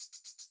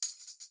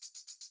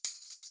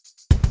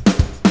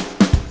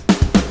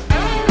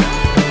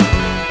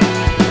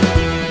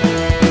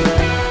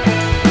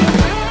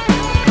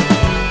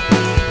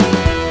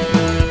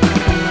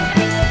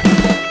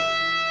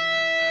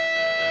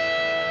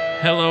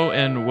Hello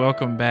and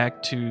welcome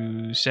back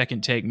to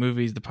Second Take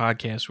Movies, the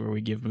podcast where we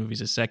give movies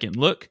a second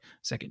look,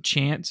 second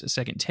chance, a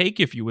second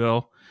take, if you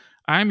will.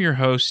 I'm your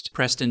host,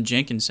 Preston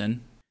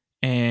Jenkinson,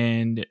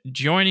 and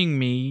joining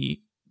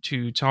me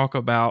to talk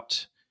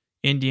about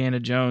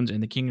Indiana Jones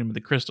and the Kingdom of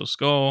the Crystal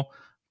Skull,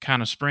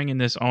 kind of springing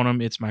this on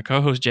him, it's my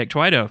co-host, Jack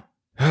Twido.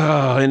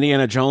 Oh,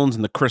 Indiana Jones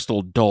and the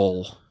Crystal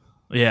Dole.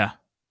 Yeah.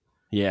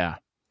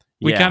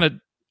 We kind of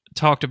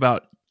talked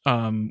about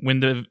when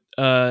the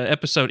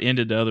episode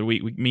ended the other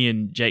week, me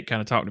and Jake kind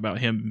of talked about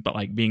him, but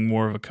like being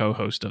more of a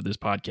co-host of this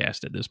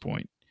podcast at this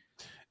point.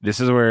 This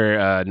is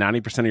where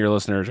 90% of your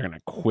listeners are going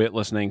to quit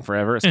listening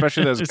forever,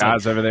 especially those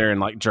guys over there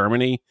in like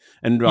Germany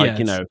and like,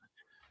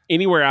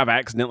 anywhere I've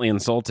accidentally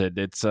insulted.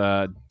 It's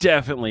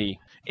definitely.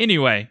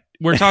 Anyway,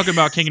 we're talking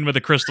about Kingdom of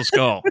the Crystal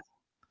Skull.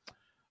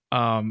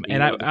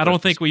 And I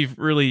don't think we've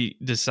really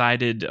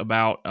decided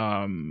about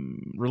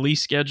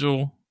release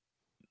schedule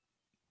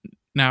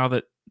now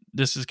that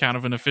this is kind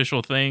of an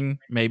official thing.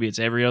 Maybe it's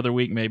every other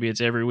week. Maybe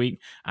it's every week.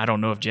 I don't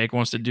know if Jake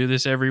wants to do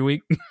this every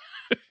week.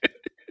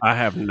 I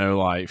have no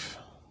life.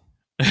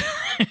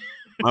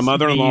 My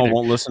mother-in-law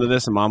won't listen to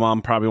this, and my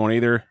mom probably won't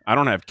either. I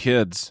don't have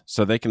kids,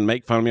 so they can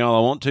make fun of me all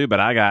I want to,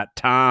 but I got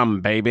time,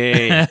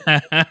 baby.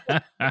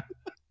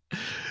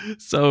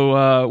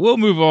 So we'll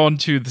move on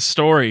to the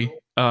story.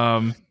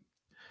 In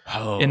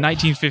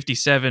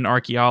 1957,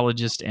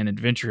 archaeologist and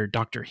adventurer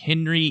Dr.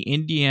 Henry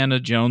Indiana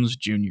Jones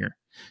Jr.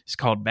 is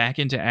called back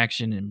into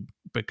action and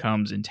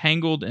becomes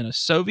entangled in a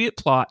Soviet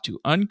plot to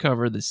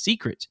uncover the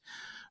secret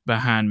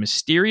behind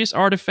mysterious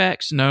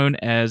artifacts known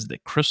as the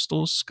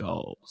Crystal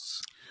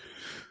Skulls.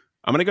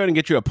 I'm going to go ahead and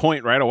get you a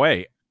point right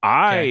away.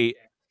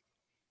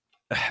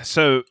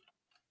 So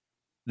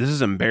this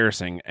is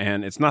embarrassing,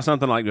 and it's not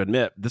something I like to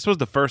admit. This was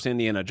the first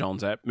Indiana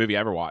Jones movie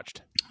I ever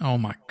watched. Oh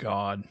my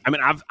God. I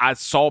mean, I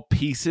saw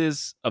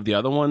pieces of the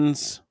other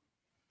ones,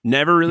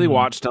 never really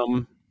watched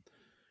them.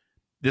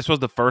 This was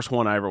the first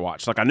one I ever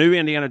watched. Like, I knew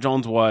Indiana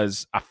Jones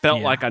was. I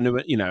felt like I knew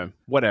it,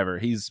 whatever.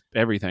 He's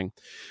everything.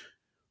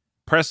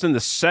 Preston,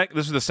 this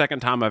is the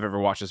second time I've ever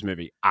watched this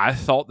movie. I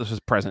thought this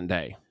was present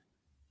day.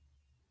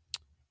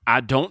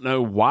 I don't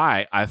know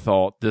why I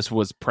thought this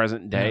was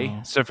present day.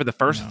 No, so for the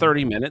first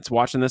 30 minutes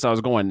watching this, I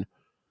was going,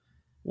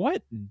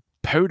 what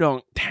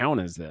podunk town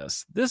is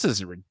this? This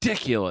is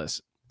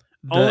ridiculous.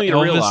 The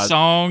Elvis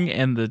song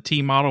and the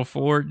T Model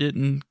 4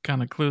 didn't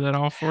kind of clue that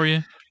off for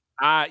you?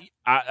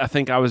 I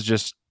think I was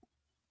just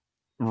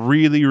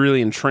really,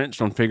 really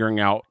entrenched on figuring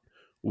out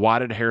why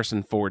did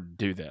Harrison Ford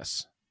do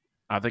this.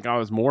 I think I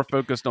was more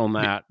focused on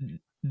that.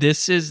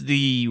 This is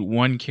the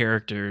one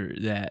character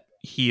that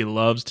he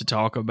loves to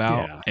talk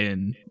about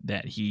and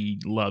that he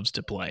loves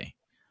to play.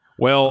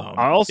 Well,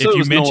 I also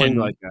was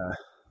mentioned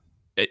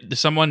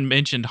someone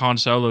mentioned Han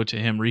Solo to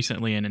him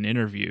recently in an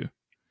interview,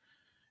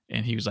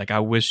 and he was like, "I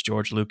wish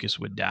George Lucas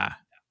would die."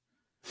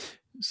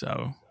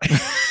 So.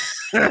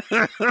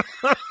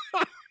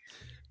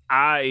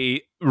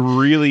 I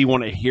really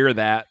want to hear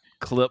that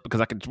clip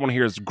because I just want to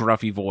hear his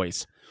gruffy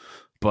voice.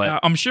 But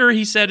I'm sure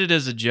he said it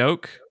as a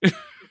joke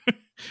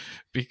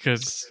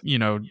because,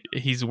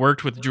 he's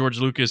worked with George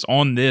Lucas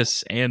on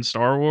this and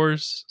Star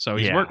Wars. So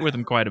he's worked with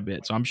him quite a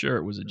bit. So I'm sure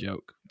it was a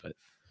joke. But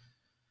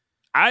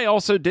I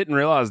also didn't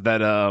realize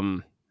that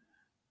I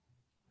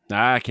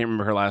can't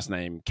remember her last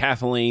name.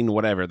 Kathleen,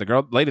 whatever.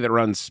 The lady that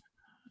runs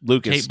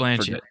Lucas. Kate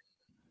Blanchett.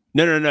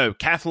 No.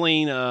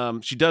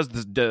 Kathleen, she does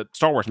the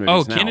Star Wars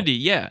movies now. Kennedy,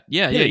 yeah.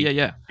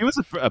 She was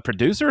a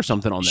producer or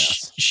something on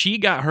this. She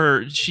got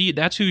her,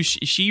 that's who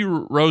she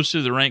rose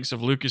through the ranks of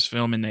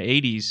Lucasfilm in the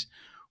 80s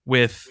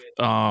with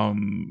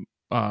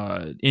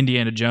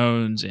Indiana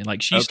Jones, and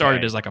like she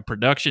started as like a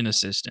production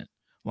assistant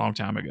a long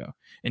time ago.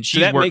 And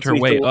she's worked her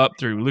way up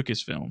through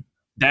Lucasfilm.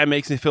 That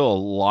makes me feel a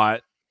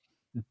lot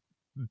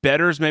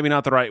better is maybe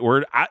not the right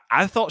word.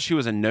 I thought she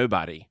was a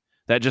nobody.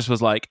 That just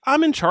was like,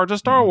 I'm in charge of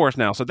Star Wars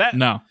now. So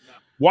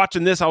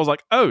watching this, I was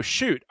like, oh,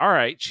 shoot. All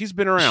right. She's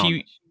been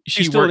around.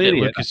 She worked at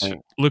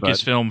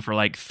Lucasfilm for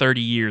like 30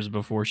 years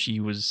before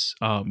she was,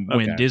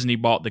 when Disney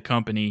bought the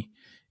company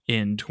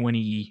in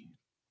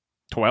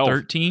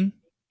 2013.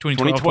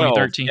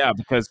 2013. Yeah,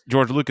 because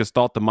George Lucas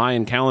thought the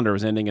Mayan calendar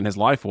was ending and his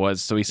life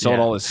was, so he sold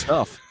all his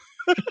stuff.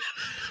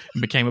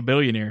 Became a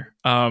billionaire.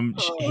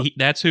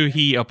 That's who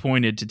he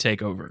appointed to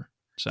take over.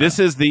 So. This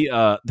is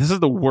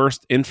the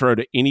worst intro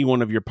to any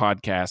one of your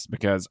podcasts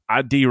because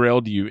I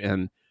derailed you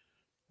in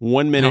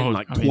 1 minute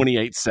and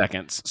 28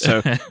 seconds.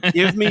 So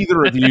give me the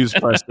reviews,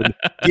 Preston.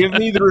 Give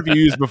me the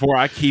reviews before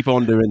I keep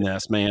on doing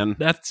this, man.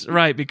 That's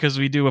right, because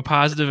we do a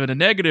positive and a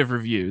negative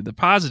review. The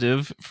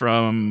positive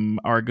from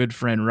our good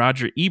friend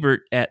Roger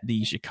Ebert at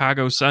the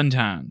Chicago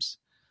Sun-Times.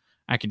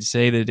 I can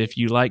say that if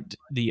you liked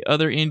the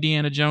other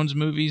Indiana Jones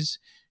movies,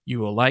 you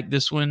will like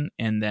this one,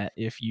 and that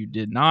if you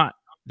did not,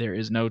 there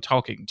is no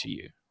talking to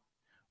you.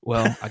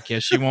 Well, I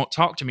guess you won't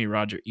talk to me,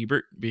 Roger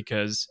Ebert,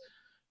 because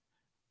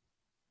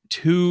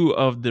 2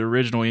 of the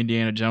original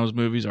Indiana Jones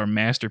movies are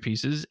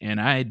masterpieces,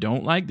 and I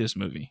don't like this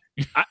movie.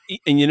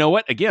 And you know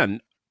what? Again,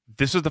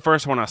 this was the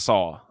first one I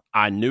saw.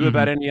 I knew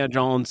about Indiana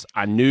Jones.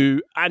 I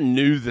knew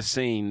the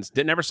scenes.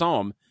 Never saw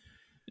them.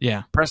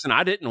 Yeah. Preston,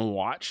 I didn't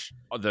watch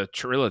the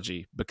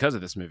trilogy because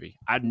of this movie.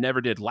 I never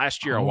did.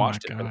 Last year I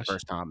watched it for the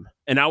first time.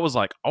 And I was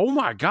like, oh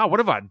my God, what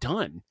have I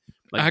done?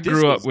 Like, I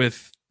grew up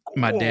with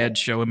my dad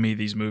showing me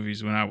these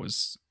movies when I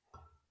was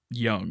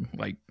young.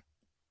 Like,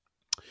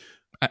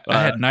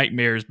 I had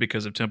nightmares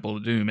because of Temple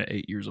of Doom at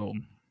 8 years old.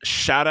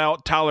 Shout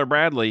out Tyler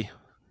Bradley.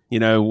 You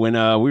know, when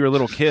we were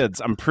little kids,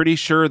 I'm pretty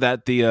sure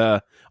that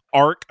the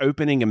ark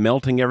opening and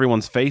melting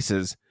everyone's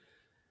faces,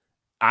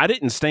 I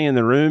didn't stay in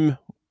the room.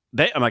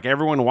 I'm like,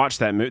 everyone watched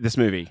this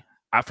movie.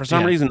 For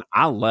some reason,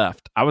 I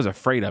left. I was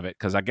afraid of it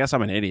because I guess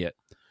I'm an idiot.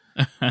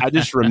 I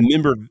just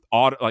remember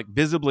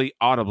visibly,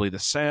 audibly the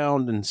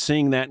sound and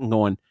seeing that and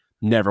going,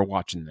 never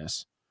watching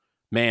this.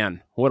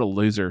 Man, what a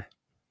loser.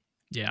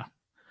 Yeah.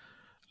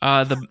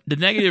 The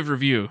negative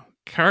review.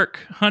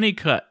 Kirk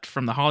Honeycutt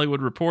from The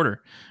Hollywood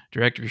Reporter.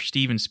 Director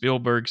Steven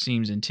Spielberg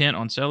seems intent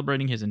on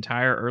celebrating his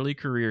entire early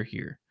career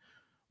here.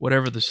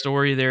 Whatever the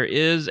story, there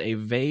is a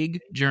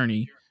vague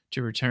journey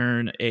to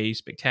return a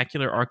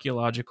spectacular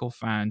archaeological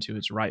find to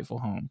its rightful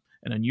home.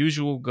 An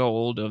unusual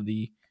gold of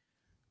the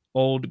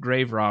old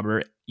grave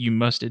robber, you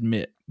must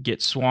admit,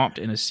 gets swamped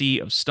in a sea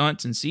of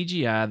stunts and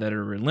CGI that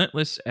are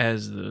relentless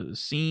as the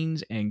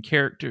scenes and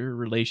character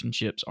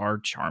relationships are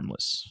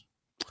charmless.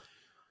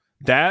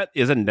 That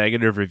is a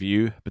negative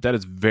review, but that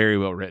is very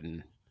well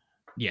written.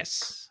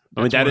 Yes.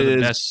 I mean, that is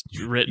the best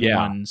written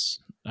ones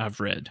I've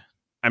read.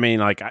 I mean,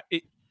 like,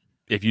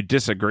 if you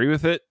disagree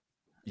with it,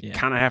 you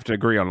kind of have to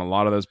agree on a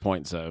lot of those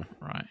points, though.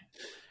 Right.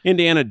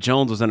 Indiana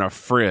Jones was in a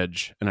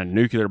fridge and a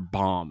nuclear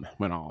bomb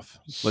went off.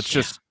 Let's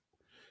just,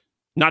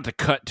 not to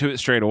cut to it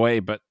straight away,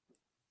 but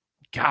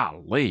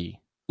golly.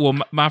 Well,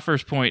 my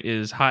first point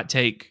is hot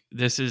take.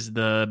 This is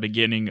the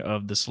beginning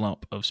of the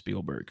slump of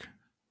Spielberg.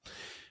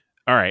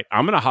 All right.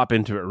 I'm going to hop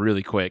into it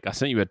really quick. I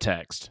sent you a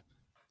text.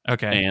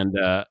 Okay. And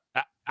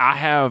I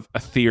have a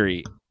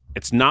theory.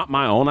 It's not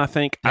my own, I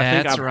think.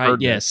 That's I've right.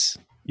 heard Yes.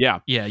 This. Yeah.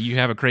 Yeah, you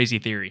have a crazy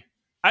theory.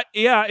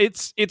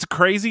 It's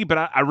crazy, but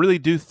I really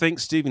do think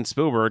Steven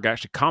Spielberg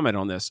actually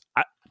commented on this.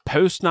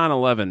 Post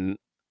 9/11,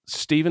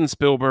 Steven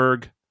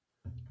Spielberg,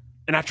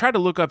 and I tried to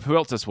look up who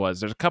else this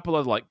was. There's a couple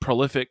of like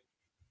prolific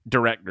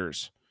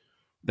directors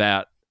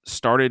that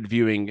started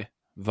viewing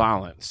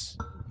violence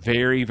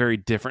very, very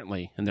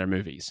differently in their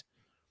movies.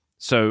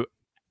 So,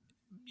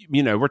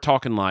 you know, we're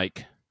talking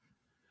like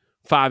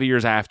 5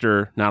 years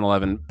after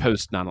 9/11,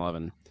 post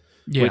 9/11.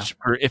 Yeah. Which,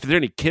 if there are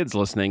any kids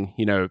listening,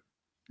 you know,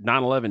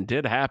 9/11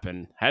 did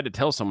happen. I had to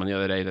tell someone the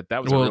other day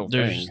that was a real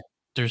thing.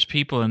 There's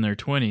people in their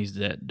 20s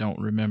that don't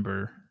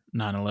remember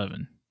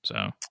 9/11.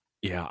 So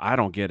yeah, I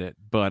don't get it.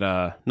 But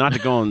not to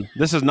go on.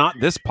 This is not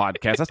this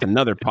podcast. That's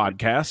another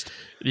podcast.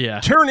 Yeah.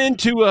 Turn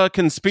into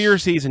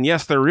conspiracies and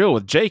yes, they're real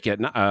with Jake.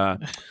 I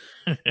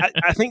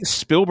think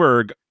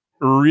Spielberg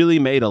really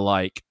made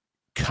a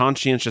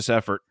conscientious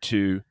effort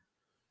to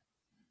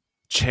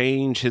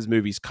change his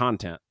movie's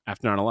content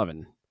after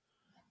 9/11.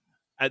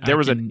 There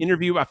was an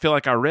interview I feel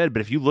like I read,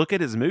 but if you look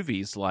at his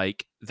movies,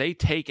 like they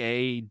take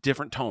a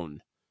different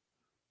tone,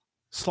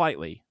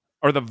 slightly,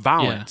 or the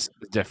violence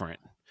is different.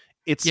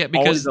 It's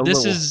because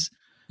this is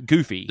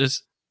goofy.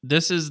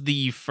 This is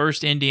the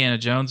first Indiana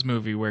Jones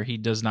movie where he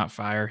does not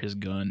fire his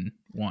gun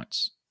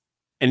once,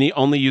 and he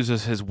only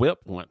uses his whip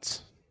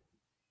once.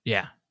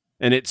 Yeah,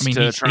 and it's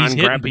to try and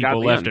grab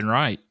people left and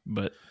right,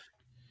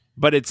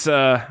 But it's,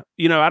 I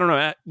don't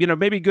know,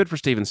 maybe good for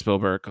Steven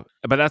Spielberg.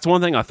 But that's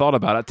one thing I thought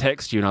about. I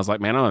texted you and I was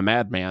like, man, I'm a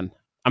madman.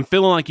 I'm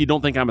feeling like you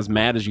don't think I'm as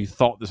mad as you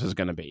thought this was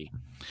going to be.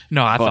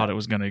 No, I thought it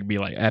was going to be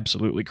like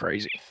absolutely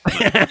crazy.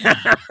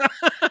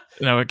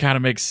 No, it kind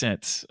of makes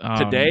sense.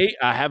 Today,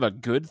 I have a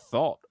good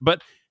thought.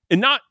 But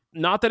and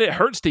not that it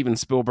hurts Steven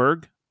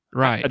Spielberg.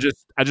 Right.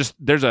 I just,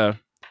 there's a,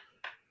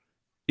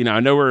 I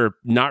know we're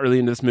not really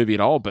into this movie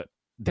at all, but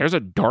there's a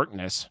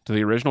darkness to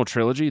the original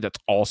trilogy that's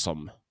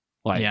awesome.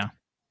 Like, yeah.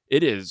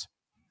 It is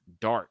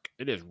dark.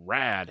 It is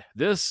rad.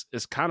 This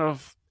is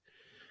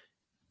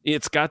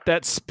it's got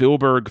that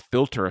Spielberg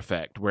filter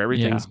effect where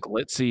everything's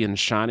glitzy and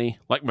shiny,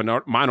 like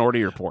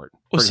Minority Report.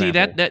 Well, see,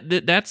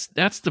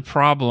 that's the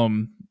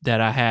problem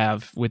that I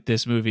have with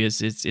this movie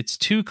is it's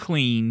too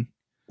clean.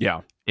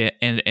 Yeah.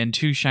 And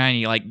too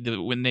shiny. Like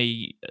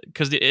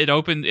because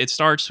it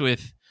starts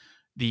with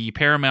the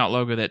Paramount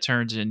logo that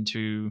turns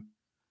into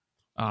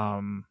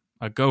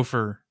a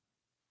gopher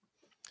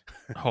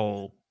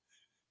hole.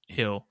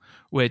 Hill,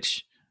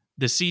 which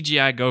the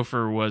CGI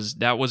gopher was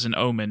an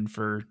omen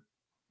for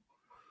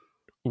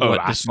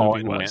what this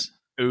movie was.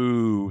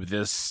 Ooh,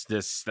 this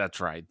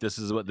that's right. This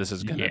is what this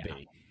is gonna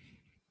be.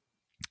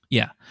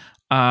 Yeah.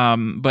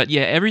 But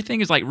yeah, everything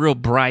is like real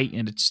bright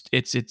and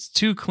it's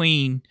too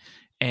clean.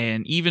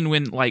 And even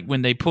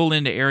when they pull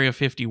into Area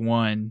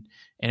 51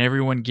 and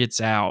everyone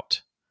gets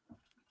out,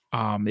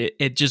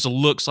 it just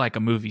looks like a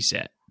movie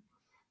set.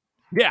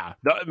 Yeah.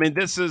 I mean,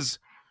 this is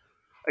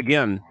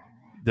again.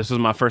 This was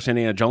my first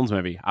Indiana Jones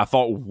movie. I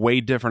thought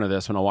way different of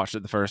this when I watched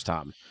it the first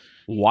time.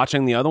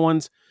 Watching the other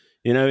ones,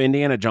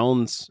 Indiana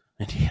Jones,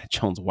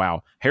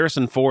 wow.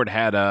 Harrison Ford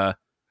had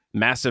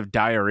massive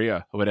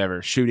diarrhea or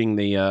whatever, shooting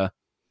the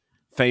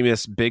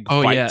famous big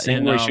Oh fight yeah,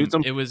 scene where he shoots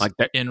them. it was Like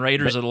that, in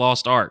Raiders of the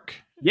Lost Ark.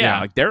 yeah,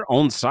 like their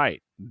own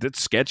site.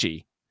 That's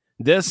sketchy.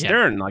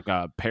 They're in like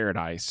a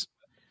paradise.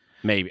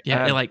 Maybe.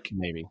 Yeah,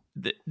 maybe.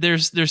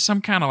 There's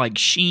some kind of like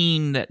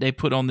sheen that they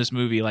put on this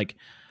movie. Like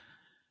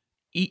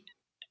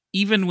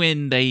even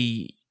when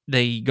they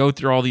go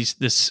through all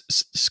this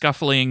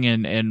scuffling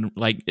and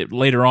like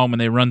later on when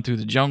they run through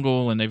the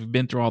jungle and they've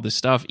been through all this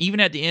stuff, even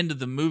at the end of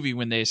the movie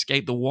when they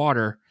escape the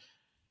water,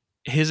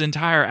 his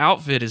entire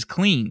outfit is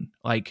clean.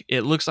 Like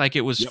it looks like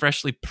it was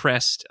freshly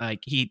pressed.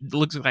 Like he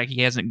looks like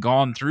he hasn't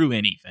gone through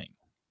anything.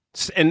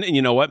 And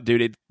you know what,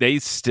 dude? They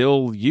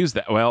still use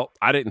that. Well,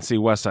 I didn't see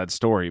West Side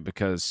Story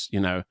because,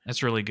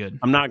 that's really good.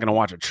 I'm not going to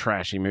watch a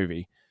trashy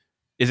movie.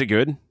 Is it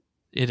good?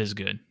 It is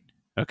good.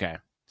 Okay.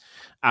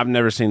 I've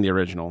never seen the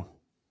original.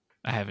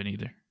 I haven't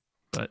either.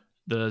 But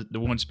the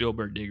one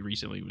Spielberg did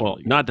recently was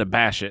really good. Not to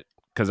bash it,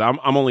 because I'm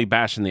only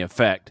bashing the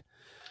effect.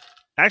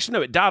 Actually,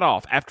 no, it died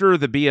off. After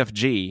the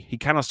BFG, he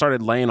kind of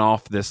started laying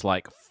off this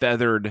like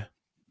feathered,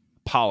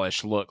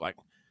 polished look. Like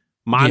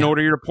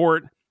Minority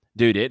Report,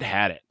 dude, it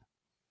had it.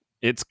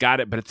 It's got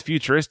it, but it's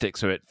futuristic,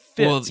 so it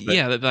fits.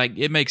 Well, like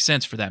it makes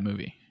sense for that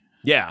movie.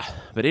 Yeah,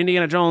 but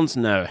Indiana Jones,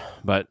 no.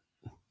 But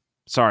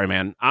sorry,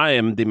 man, I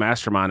am the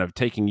mastermind of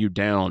taking you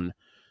down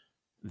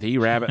the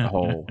rabbit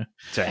hole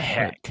to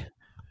heck.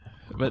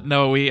 But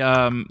no,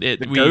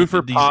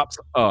 Gopher pops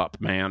up,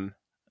 man.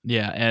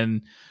 Yeah,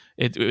 and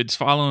it's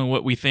following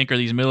what we think are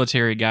these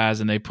military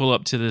guys, and they pull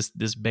up to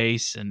this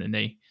base, and then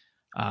they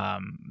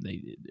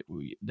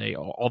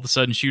all of a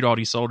sudden shoot all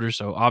these soldiers.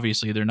 So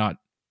obviously they're not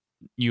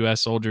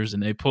U.S. soldiers,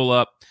 and they pull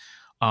up.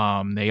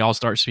 They all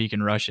start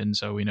speaking Russian,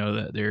 so we know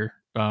that they're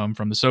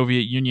from the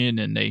Soviet Union,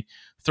 and they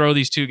throw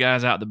these two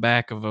guys out the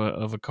back of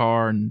a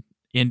car, and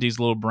Indy's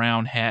little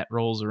brown hat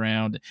rolls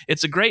around.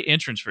 It's a great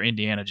entrance for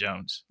Indiana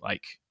Jones.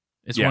 Like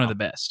it's one of the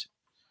best.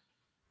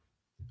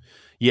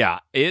 Yeah,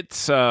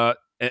 it's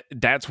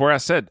that's where I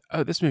said,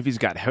 oh, this movie's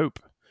got hope.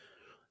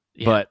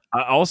 Yeah. But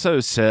I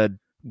also said,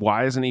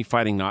 why isn't he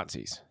fighting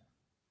Nazis?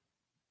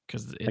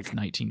 Because it's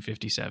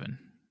 1957.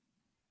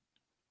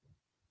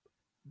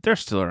 They're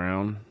still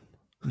around.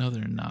 No,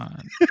 they're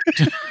not.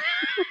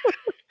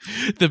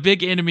 The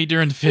big enemy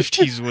during the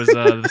 50s was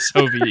the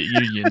Soviet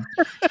Union.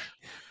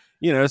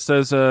 It's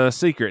those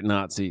secret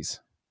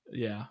Nazis.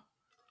 Yeah.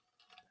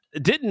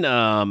 Didn't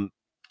I'm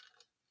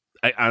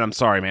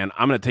sorry, man.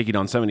 I'm going to take it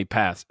on so many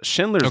paths.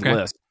 Schindler's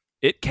List.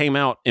 It came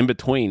out in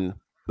between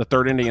the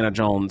third Indiana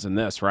Jones and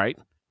this, right?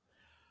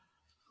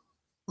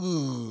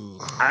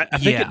 I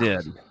think it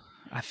did.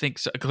 I think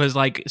so, because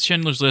like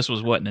Schindler's List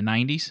was what, in the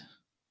 90s?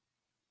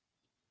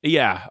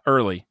 Yeah,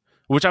 early,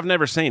 which I've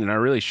never seen, and I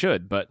really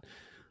should, but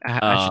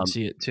I should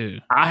see it too.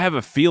 I have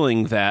a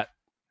feeling that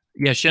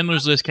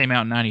Schindler's List came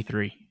out in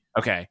 93.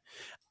 Okay.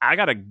 I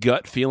got a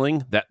gut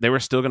feeling that they were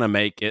still going to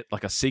make it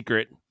like a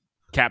secret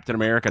Captain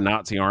America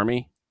Nazi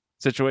army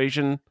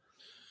situation.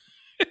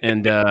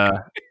 And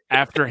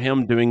after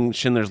him doing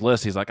Schindler's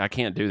List, he's like, I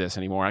can't do this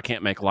anymore. I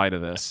can't make light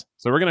of this.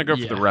 So we're going to go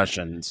for the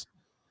Russians.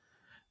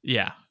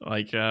 Yeah.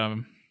 Like,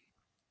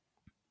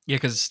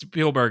 because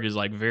Spielberg is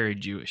like very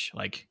Jewish.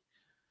 Like,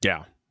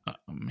 yeah.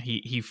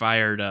 He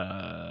fired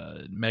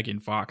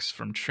Megan Fox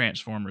from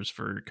Transformers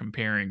for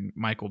comparing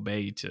Michael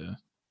Bay to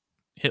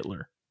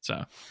Hitler.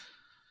 So,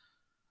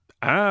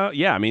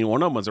 yeah, I mean,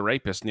 one of them was a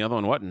rapist and the other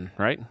one wasn't,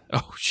 right?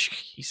 Oh,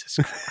 Jesus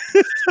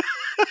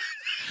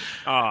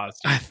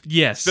Christ.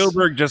 Yes.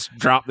 Spielberg just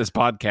dropped this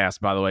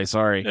podcast, by the way.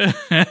 Sorry.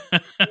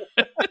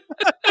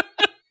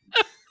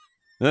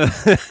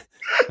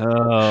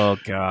 Oh,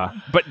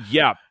 God. But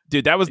yeah,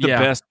 dude, that was the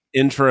best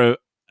intro.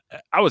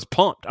 I was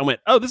pumped. I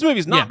went, oh, this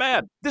movie's not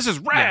bad. This is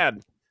rad.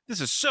 Yeah.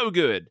 This is so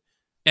good.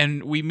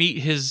 And we meet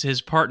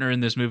his partner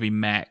in this movie,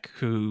 Mac,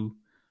 who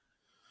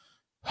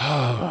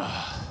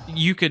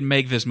you could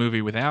make this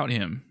movie without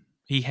him.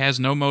 He has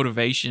no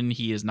motivation.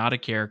 He is not a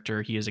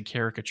character. He is a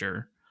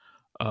caricature.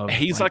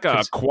 He's like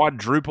a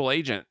quadruple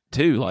agent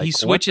too. Like he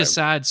switches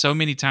sides so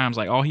many times.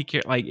 Like all he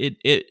cares, like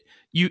it.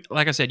 You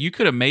like I said, you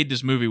could have made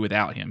this movie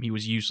without him. He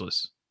was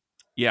useless.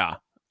 Yeah,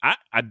 I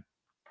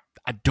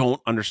don't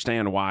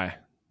understand why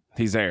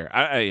he's there.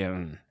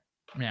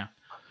 Yeah,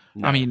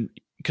 no. I mean,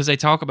 because they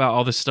talk about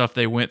all the stuff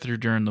they went through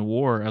during the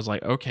war. I was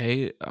like,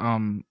 okay,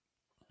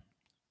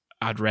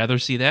 I'd rather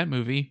see that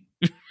movie.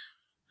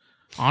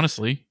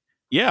 Honestly.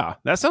 Yeah,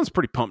 that sounds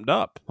pretty pumped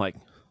up. Like,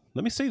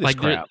 let me see this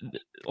crap.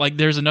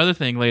 There's another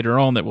thing later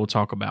on that we'll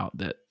talk about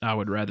that I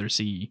would rather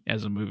see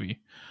as a movie.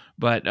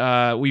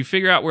 But we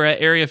figure out we're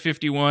at Area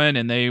 51,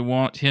 and they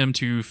want him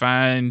to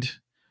find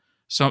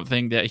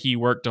something that he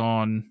worked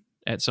on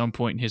at some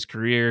point in his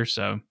career.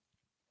 So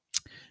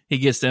he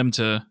gets them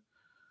to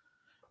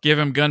give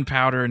him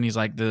gunpowder, and he's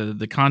like,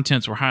 the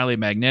contents were highly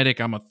magnetic.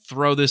 I'm going to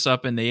throw this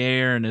up in the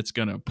air, and it's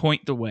going to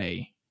point the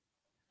way.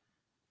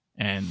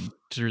 And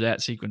through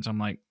that sequence, I'm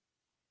like,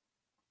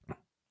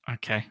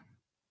 okay.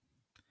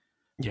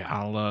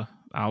 Yeah,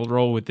 I'll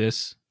roll with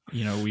this.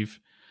 We've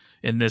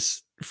in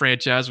this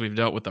franchise, we've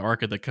dealt with the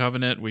Ark of the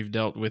Covenant, we've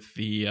dealt with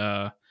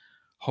the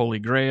Holy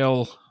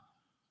Grail,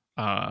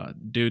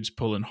 dudes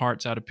pulling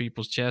hearts out of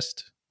people's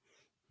chest,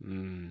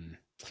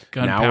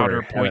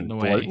 gunpowder pointing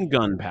away, floating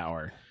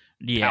gunpowder.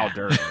 Yeah,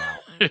 Powder.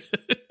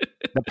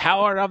 The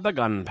power of the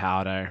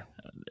gunpowder.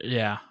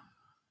 Yeah,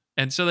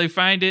 and so they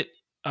find it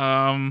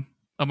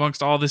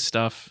amongst all this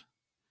stuff,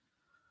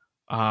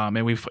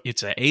 and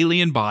it's an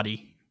alien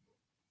body,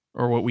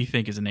 or what we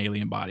think is an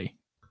alien body.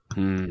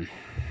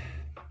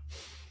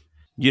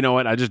 You know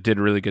what? I just did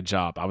a really good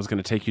job. I was going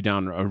to take you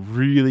down a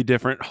really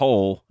different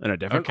hole in a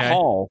different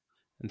hall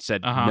and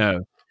said,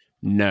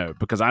 no,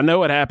 because I know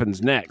what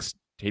happens next.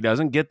 He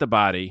doesn't get the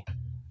body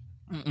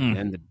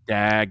in the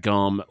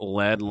daggum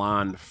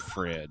lead-lined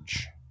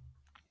fridge.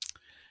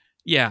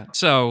 Yeah,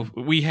 so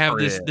we have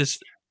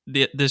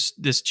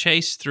this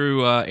chase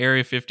through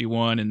Area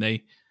 51, and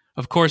they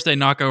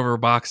knock over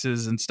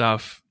boxes and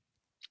stuff,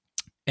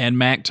 and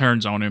Mac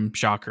turns on him,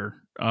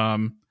 shocker,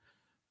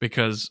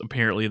 because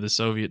apparently the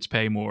Soviets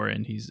pay more,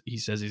 and he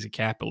says he's a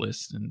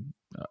capitalist, and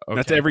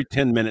that's every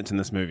 10 minutes in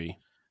this movie.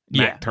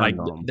 Mac turns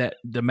on him. That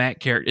the Mac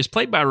character is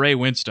played by Ray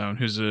Winstone,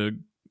 who's a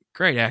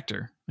great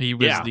actor. He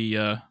was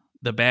the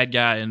bad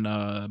guy in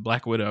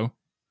Black Widow.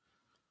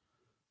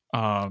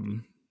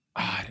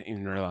 I didn't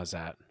even realize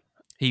that.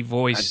 He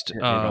voiced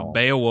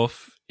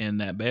Beowulf in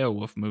that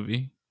Beowulf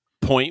movie.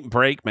 Point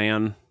Break,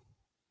 man.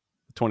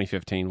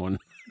 2015 one.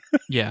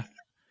 Yeah.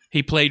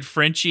 He played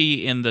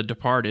Frenchie in The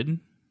Departed.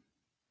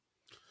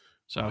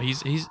 So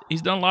he's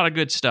done a lot of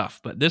good stuff,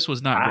 but this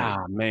was not great.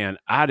 Ah, man.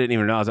 I didn't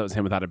even realize that was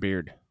him without a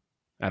beard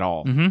at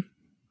all. Mm-hmm.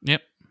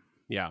 Yep.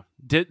 Yeah.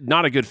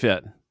 Not a good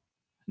fit.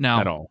 No.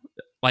 At all.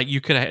 Like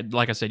you could have,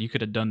 like I said, you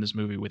could have done this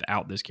movie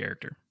without this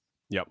character.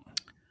 Yep.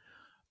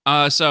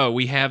 So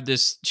we have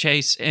this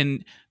chase,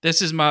 and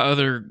this is my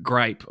other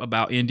gripe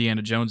about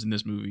Indiana Jones in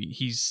this movie.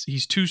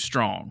 He's too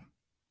strong.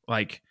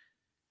 Like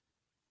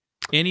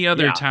any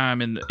other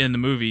time in the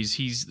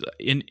movies,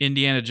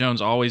 Indiana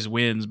Jones always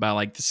wins by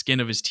like the skin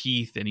of his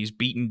teeth, and he's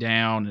beaten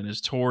down, and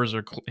his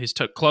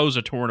clothes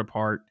are torn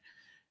apart,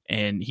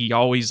 and he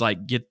always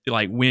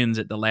wins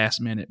at the last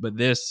minute. But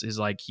this is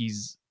like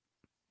he's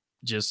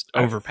just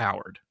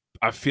overpowered.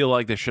 I feel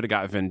like they should have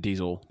got Vin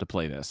Diesel to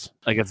play this.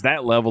 Like it's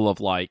that level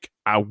of like,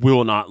 I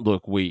will not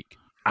look weak.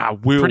 I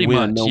will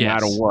win no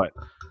matter what.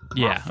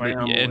 Yeah,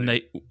 and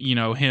they,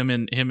 him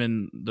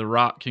and The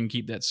Rock can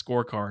keep that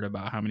scorecard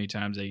about how many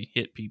times they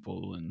hit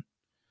people and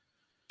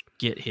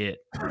get hit.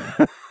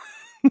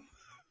 If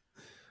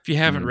you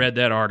haven't read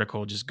that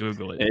article, just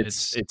Google it. It's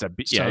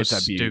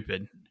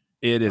stupid.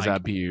 It is a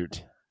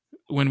beaut.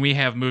 When we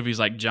have movies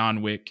like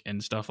John Wick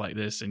and stuff like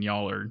this, and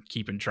y'all are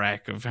keeping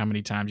track of how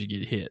many times you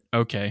get hit,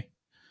 okay.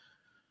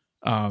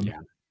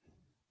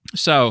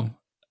 So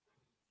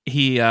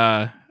he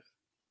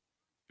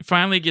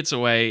finally gets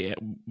away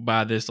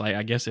by this, like,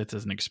 I guess it's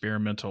an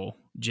experimental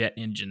jet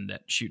engine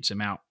that shoots him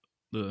out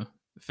the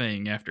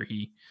thing after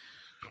he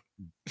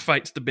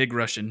fights the big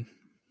Russian.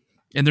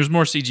 And there's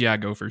more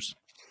CGI gophers,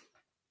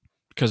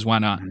 because why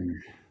not?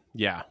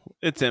 Yeah,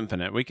 it's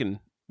infinite. We don't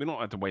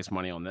have to waste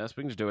money on this.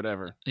 We can just do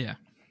whatever. Yeah.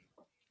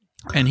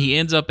 And he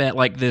ends up at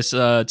like this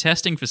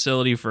testing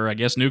facility for, I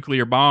guess,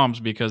 nuclear bombs,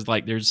 because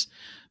like there's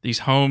these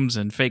homes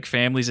and fake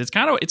families. It's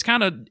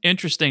kind of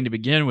interesting to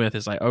begin with.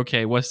 It's like,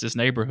 okay, what's this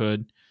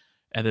neighborhood?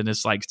 And then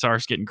it's like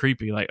starts getting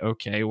creepy. Like,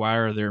 okay, why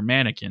are there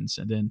mannequins?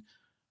 And then,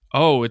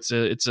 oh, it's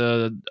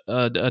a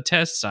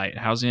test site.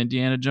 How's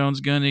Indiana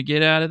Jones going to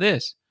get out of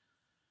this?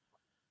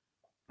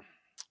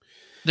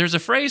 There's a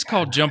phrase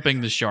called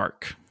 "jumping the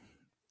shark,"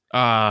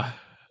 and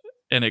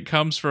it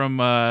comes from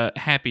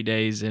Happy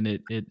Days, and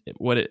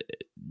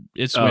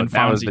it's when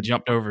Fonzie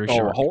jumped over a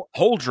shark.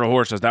 Hold your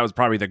horses. That was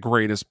probably the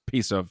greatest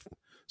piece of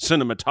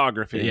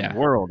cinematography in the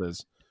world.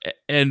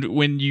 And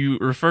when you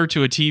refer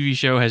to a TV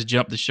show as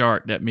 "Jump the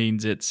Shark," that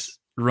means it's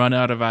run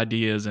out of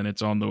ideas and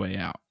it's on the way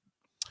out.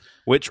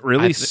 Which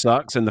really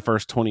sucks in the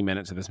first 20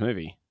 minutes of this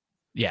movie.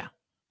 Yeah.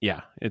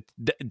 Yeah.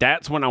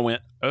 That's when I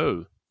went,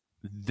 oh,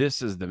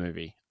 this is the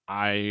movie.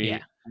 I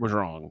was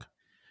wrong.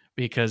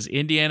 Because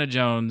Indiana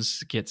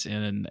Jones gets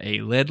in a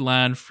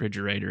lead-lined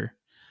refrigerator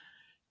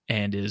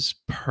and is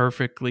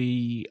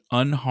perfectly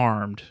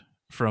unharmed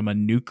from a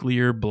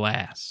nuclear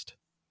blast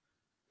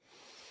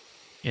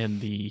in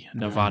the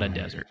Nevada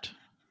desert.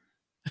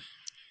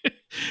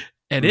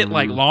 And it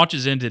like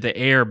launches into the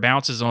air,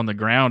 bounces on the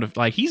ground.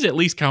 Like he's at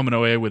least coming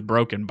away with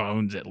broken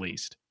bones at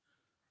least.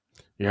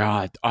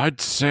 Yeah, I'd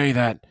say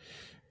that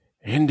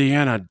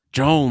Indiana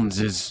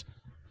Jones is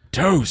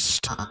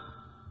toast.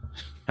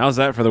 How's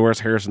that for the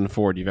worst Harrison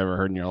Ford you've ever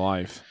heard in your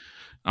life?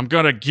 I'm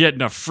going to get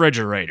in a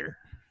refrigerator.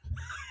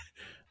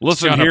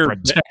 Listen here,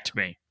 protect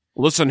me.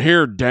 Listen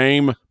here,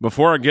 dame.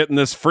 Before I get in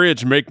this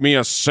fridge, make me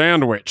a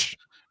sandwich.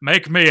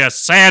 Make me a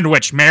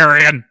sandwich,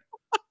 Marion.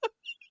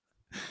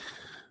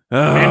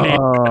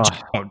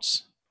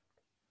 Jones.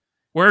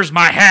 Where's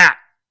my hat?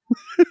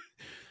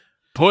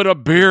 Put a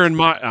beer in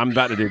my... I'm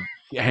about to do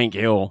Hank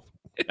Hill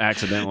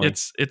accidentally.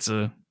 It's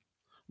a...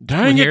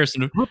 Dang it,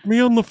 Harrison, put me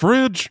on the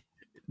fridge.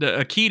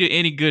 A key to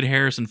any good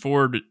Harrison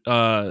Ford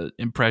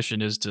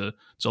impression is to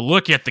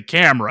look at the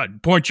camera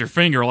and point your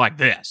finger like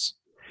this.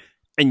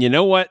 And you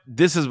know what?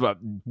 This is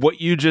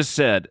what you just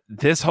said.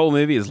 This whole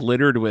movie is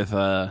littered with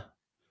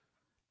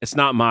it's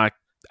not my.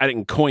 I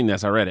didn't coin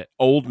this. I read it.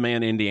 Old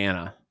Man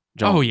Indiana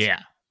Jones. Oh yeah,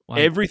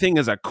 everything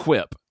is a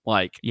quip.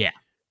 Like, yeah.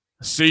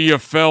 See, you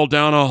fell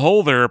down a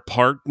hole there,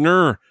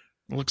 partner.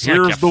 Looks Here's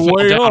like you the fell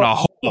way down up.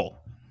 a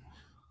hole.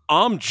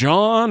 I'm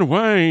John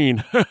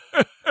Wayne.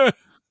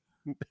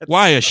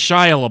 Why is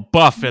Shia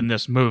LaBeouf in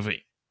this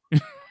movie?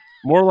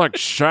 More like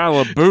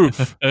Shia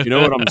LaBeouf. You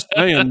know what I'm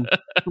saying?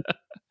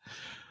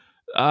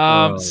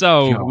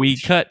 So gosh. we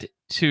cut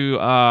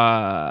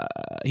to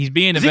he's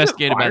being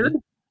investigated by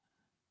the.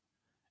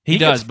 He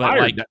does, but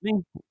fired, like, doesn't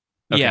he?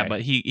 yeah, Okay.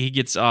 but he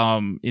gets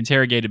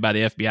interrogated by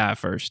the FBI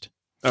first.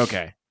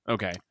 Okay.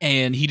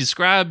 And he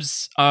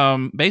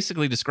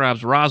basically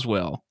describes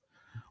Roswell,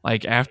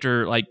 like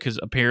after, like, because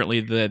apparently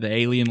the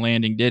alien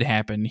landing did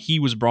happen. He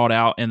was brought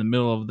out in the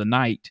middle of the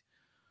night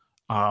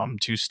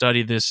to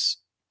study this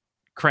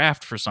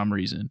craft for some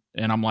reason,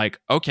 and I'm like,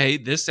 okay,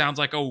 this sounds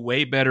like a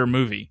way better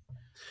movie.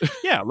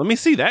 Yeah, let me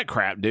see that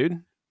crap,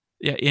 dude.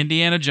 Yeah,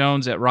 Indiana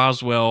Jones at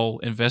Roswell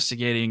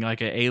investigating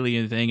like an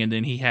alien thing, and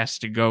then he has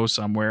to go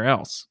somewhere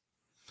else.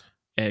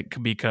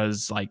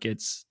 Because like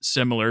it's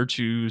similar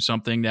to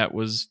something that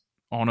was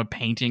on a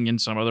painting in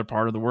some other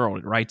part of the world.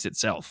 It writes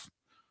itself.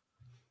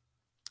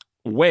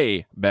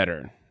 Way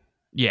better.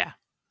 Yeah.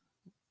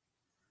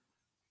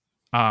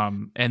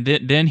 And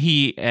then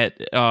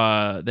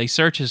they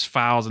search his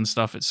files and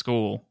stuff at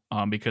school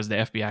because the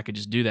FBI could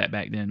just do that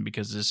back then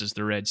because this is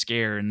the Red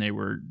Scare and they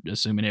were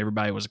assuming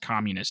everybody was a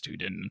communist who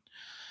didn't.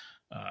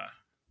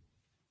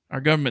 Our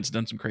government's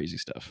done some crazy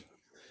stuff.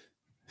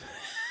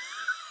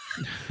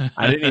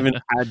 I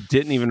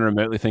didn't even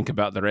remotely think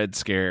about the Red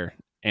Scare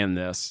and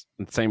this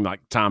same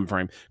like time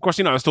frame. Of course,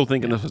 I was still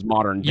thinking this was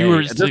modern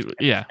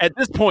day. At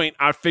this point,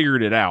 I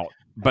figured it out,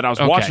 but I was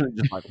watching it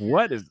just like,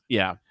 what is?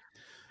 Yeah.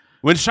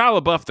 When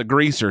Shia LaBeouf, the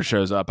greaser,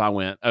 shows up, I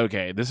went,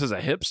 okay, this is a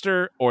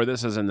hipster or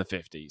this is in the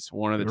 50s.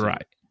 One of the two.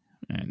 Right.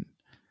 And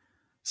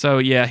so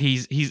yeah,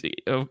 he's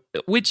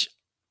which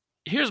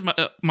here's my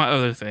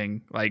other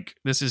thing. Like,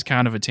 this is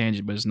kind of a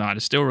tangent, but it's not.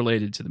 It's still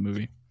related to the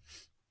movie.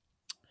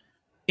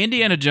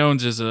 Indiana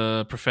Jones is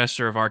a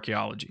professor of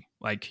archaeology.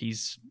 Like,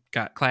 he's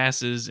got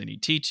classes and he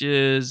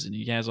teaches and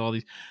he has all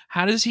these.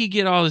 How does he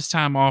get all this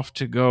time off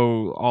to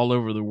go all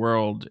over the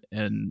world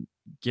and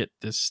get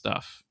this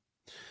stuff?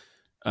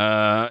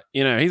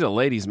 He's a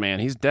ladies' man.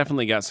 He's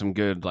definitely got some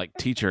good like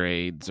teacher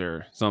aides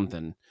or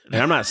something.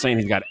 And I'm not saying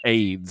he's got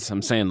aides.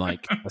 I'm saying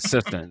like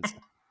assistants.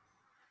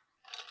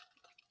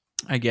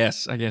 I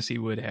guess he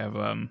would have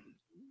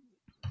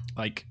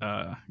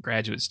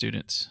graduate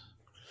students,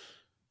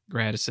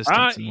 grad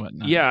assistants and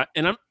whatnot. Yeah,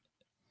 and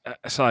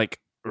it's like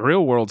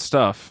real world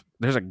stuff.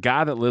 There's a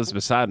guy that lives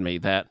beside me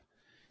that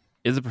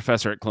is a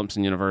professor at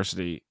Clemson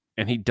University,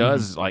 and he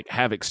does like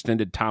have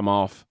extended time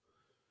off.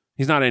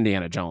 He's not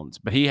Indiana Jones,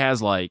 but he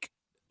has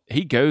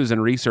he goes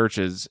and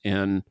researches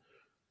in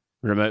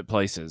remote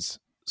places.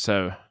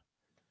 So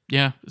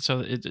yeah,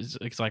 so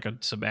it's like a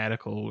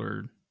sabbatical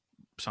or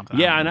something.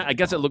 Yeah, and I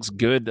guess it looks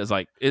good as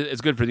like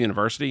it's good for the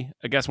university.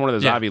 I guess one of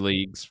those Ivy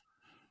Leagues,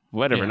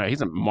 whatever. Yeah. No,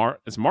 he's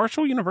it's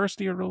Marshall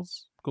University or real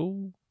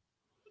school.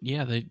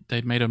 Yeah,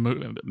 they made a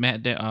movie.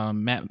 Matthew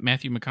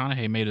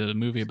McConaughey made a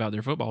movie about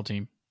their football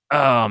team.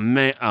 Oh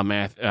man, I'm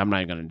not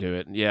even going to do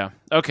it. Yeah,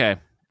 okay.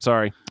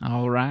 Sorry.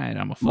 All right.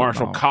 I'm a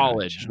Marshall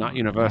College, coach. Not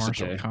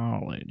university. Marshall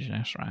College.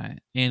 That's right.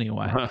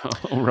 Anyway.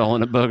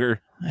 Rolling a booger.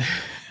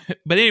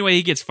 But anyway,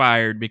 he gets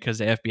fired because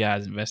the FBI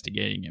is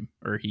investigating him.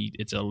 Or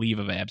it's a leave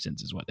of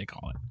absence is what they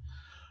call it.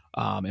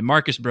 And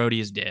Marcus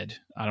Brody is dead.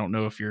 I don't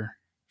know if you're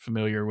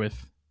familiar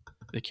with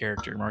the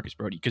character Marcus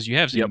Brody. Because you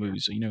have seen the movie,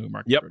 so you know who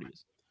Marcus Brody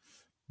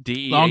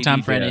is.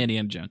 Longtime friend of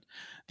Indiana Jones.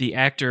 The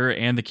actor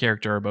and the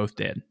character are both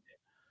dead.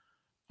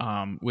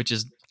 Which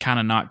is kind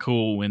of not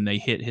cool when they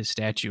hit his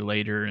statue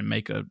later and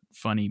make a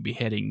funny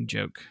beheading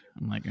joke.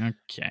 I'm like,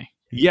 okay.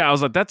 Yeah, I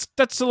was like, that's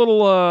a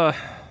little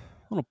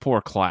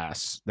poor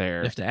class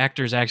there. If the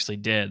actor's actually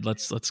dead,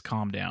 let's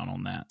calm down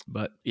on that.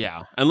 But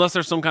yeah, unless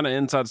there's some kind of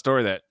inside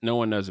story that no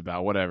one knows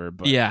about, whatever.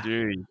 But yeah,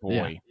 dude, boy.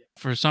 Yeah.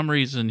 For some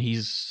reason,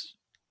 he's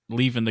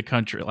leaving the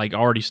country. Like,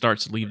 already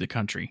starts to leave the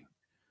country.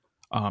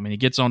 And he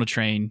gets on a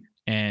train,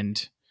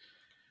 and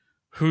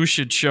who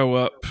should show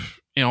up?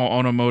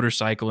 On a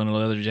motorcycle in a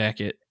leather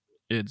jacket,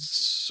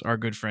 it's our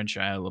good friend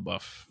Shia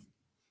LaBeouf.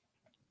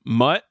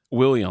 Mutt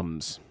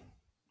Williams.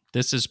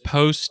 This is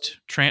post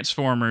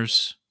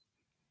Transformers,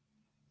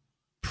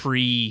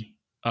 pre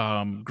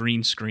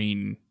green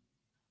screen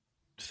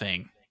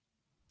thing.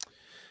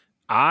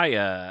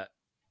 I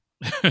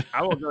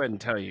will go ahead and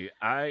tell you,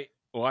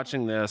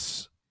 watching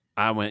this,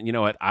 I went, you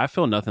know what? I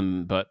feel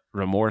nothing but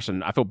remorse,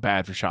 and I feel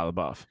bad for Shia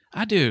LaBeouf.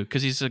 I do,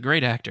 because he's a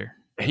great actor.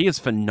 He is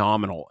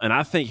phenomenal, and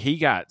I think he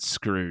got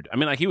screwed. I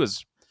mean, I think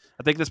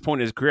at this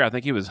point in his career, I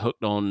think he was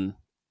hooked on,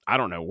 I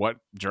don't know what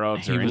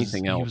drugs or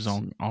anything else. He was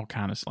on all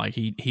kinds of,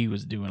 he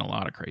was doing a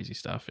lot of crazy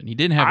stuff, and he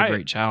didn't have a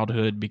great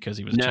childhood because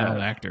he was a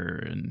child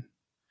actor. And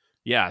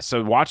yeah,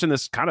 so watching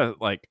this kind of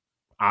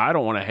I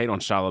don't want to hate on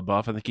Shia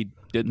LaBeouf. I think he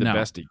did the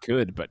best he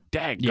could, but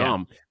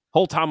daggum,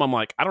 Whole time I'm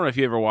like, I don't know if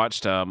you ever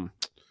watched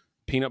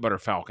Peanut Butter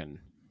Falcon.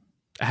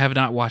 I have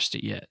not watched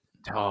it yet.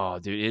 Oh,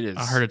 dude, it is.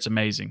 I heard it's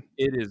amazing.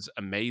 It is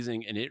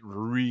amazing, and it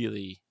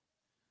really,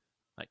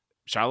 like,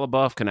 Shia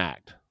LaBeouf can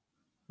act.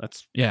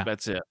 That's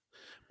it.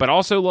 But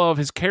also love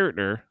his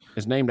character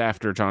is named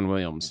after John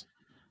Williams.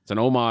 It's an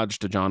homage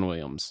to John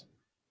Williams.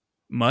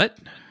 Mutt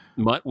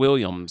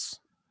Williams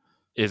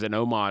is an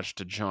homage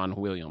to John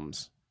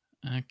Williams.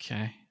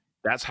 Okay.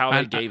 That's how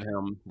they gave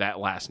him that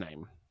last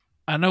name.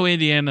 I know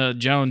Indiana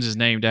Jones is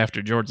named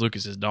after George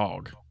Lucas's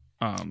dog.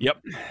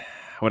 Yep.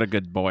 What a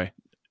good boy.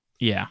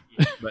 Yeah.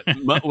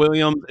 But Mutt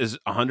Williams is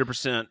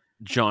 100%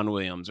 John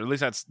Williams, or at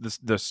least that's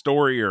the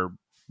story or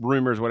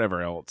rumors,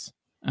 whatever else.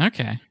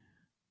 Okay.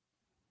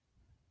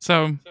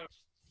 So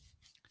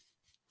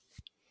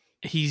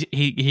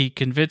he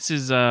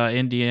convinces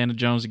Indiana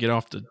Jones to get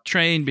off the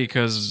train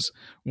because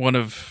one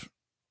of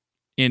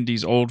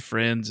Indy's old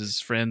friends is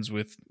friends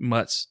with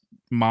Mutt's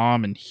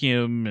mom and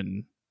him,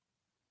 and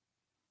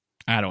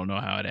I don't know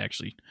how it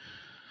actually.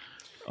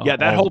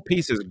 That whole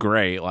piece is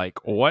great.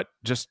 Like, what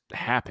just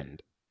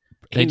happened?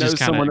 He knows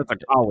someone that's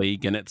a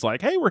colleague, and it's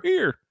like, hey, we're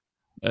here.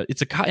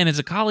 It's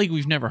a colleague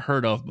we've never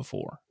heard of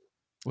before.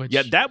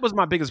 That was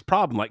my biggest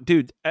problem. Like,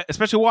 dude,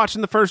 especially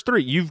watching the first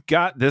three, you've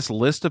got this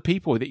list of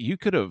people that you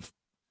could have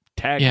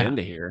tagged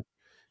into here.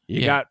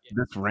 You got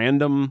this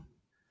random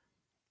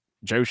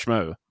Joe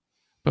Schmo.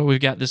 But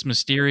we've got this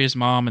mysterious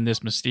mom and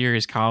this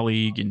mysterious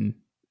colleague, and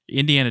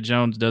Indiana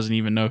Jones doesn't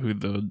even know who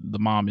the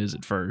mom is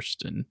at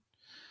first. And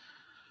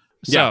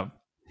so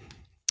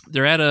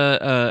they're at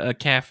a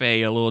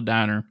cafe, a little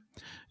diner,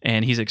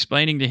 and he's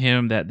explaining to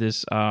him that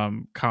this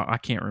I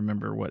can't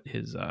remember what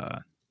his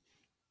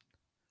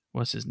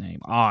what's his name?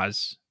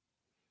 Oxley.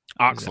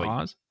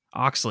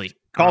 Oxley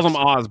calls him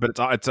Oz, but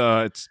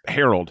it's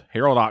Harold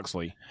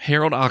Oxley.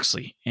 Harold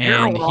Oxley.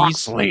 And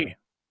Oxley.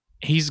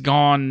 He's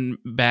gone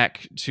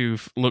back to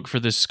look for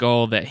this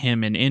skull that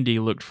him and Indy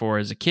looked for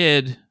as a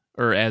kid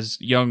or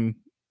as young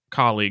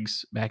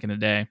colleagues back in the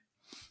day.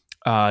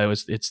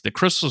 It's the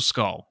Crystal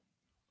Skull.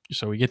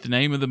 So we get the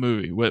name of the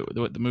movie,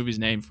 what the movie's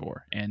named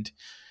for, and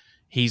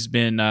he's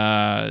been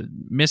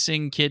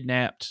missing,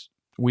 kidnapped.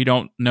 We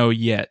don't know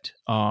yet.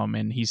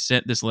 And he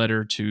sent this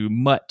letter to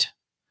Mutt,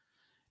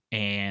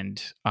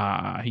 and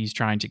he's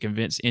trying to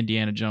convince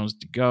Indiana Jones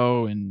to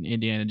go. And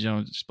Indiana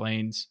Jones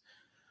explains,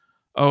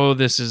 "Oh,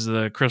 this is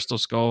the crystal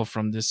skull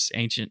from this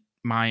ancient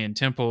Mayan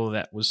temple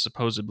that was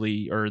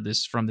supposedly, or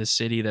this from this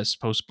city that's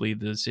supposed to be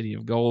the city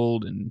of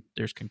gold, and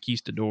there's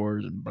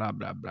conquistadors and blah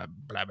blah blah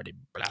blah blah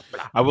blah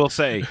blah." I will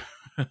say,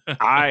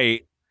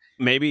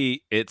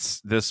 maybe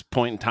it's this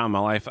point in time in my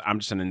life, I'm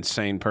just an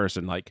insane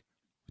person. Like,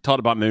 we talked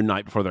about Moon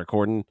Knight before the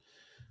recording.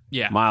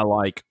 Yeah, my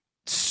like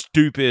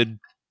stupid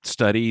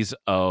studies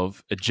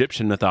of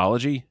Egyptian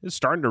mythology is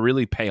starting to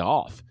really pay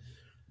off.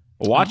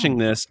 Watching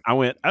this, I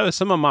went,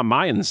 some of my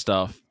Mayan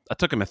stuff. I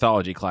took a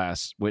mythology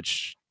class,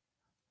 which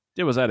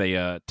it was at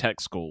a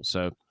tech school.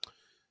 So,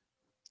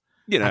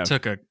 I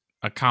took a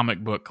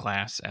comic book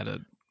class at a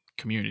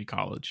community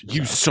college.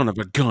 You son of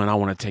a gun. I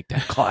want to take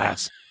that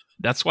class.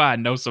 That's why I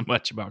know so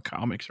much about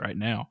comics right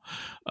now.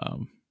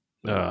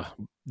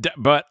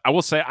 But I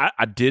will say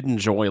I did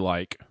enjoy,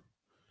 like,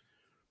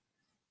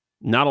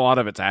 not a lot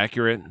of it's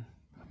accurate,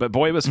 but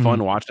boy, it was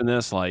fun watching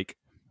this. Like,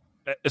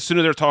 as soon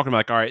as they're talking,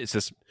 like, all right, it's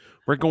this,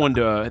 we're going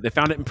to, they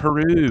found it in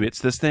Peru. It's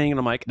this thing. And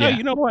I'm like,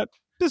 you know what?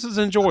 This is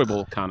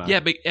enjoyable, kind of. Yeah,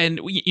 but, and,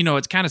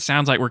 it kind of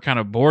sounds like we're kind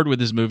of bored with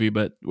this movie,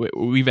 but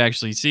we've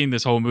actually seen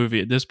this whole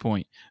movie at this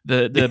point.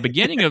 The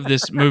beginning of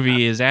this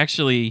movie is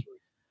actually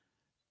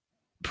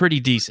pretty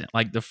decent.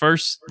 Like, the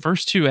first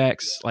two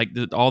acts, like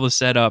all the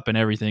setup and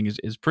everything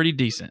is pretty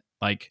decent.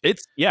 Like,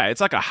 it's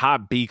like a high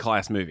B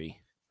class movie.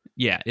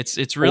 Yeah,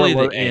 it's really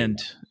the end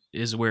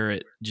is where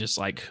it just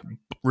like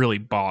really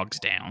bogs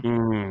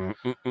down.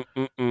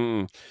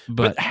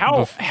 But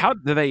how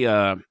do they?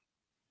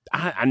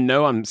 I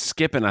know I'm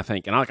skipping. I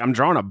think, and I'm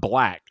drawing a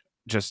black.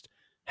 Just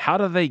how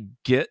do they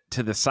get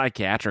to the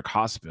psychiatric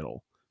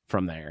hospital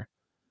from there?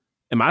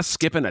 Am I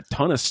skipping a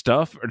ton of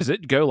stuff, or does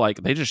it go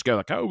like they just go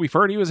like, oh, we've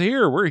heard he was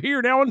here. We're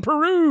here now in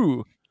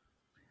Peru.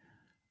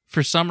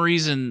 For some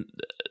reason,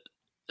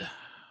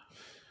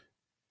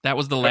 that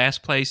was the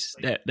last place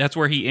that's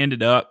where he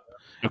ended up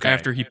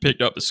after he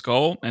picked up the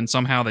skull, and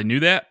somehow they knew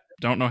that.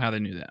 Don't know how they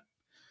knew that.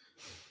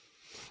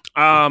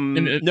 And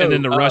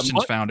then the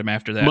Russians found him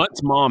after that.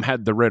 Mutt's mom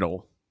had the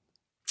riddle.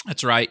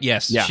 That's right.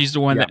 Yes, she's the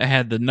one that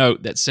had the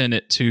note that sent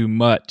it to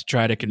Mutt to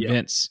try to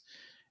convince.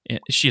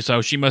 She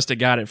must have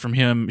got it from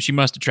him. She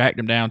must have tracked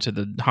him down to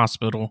the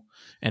hospital,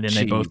 and then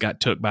they both got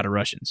took by the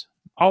Russians.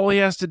 All he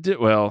has to do,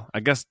 well,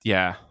 I guess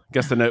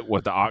the note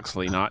with the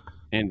Oxley, not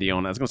Indy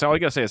on it. I was going to say, all you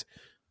got to say is,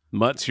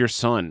 Mutt's your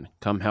son.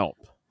 Come help.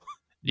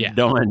 Yeah.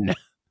 Done.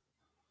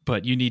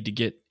 But you need to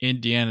get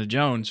Indiana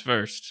Jones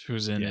first,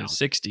 who's in his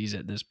 60s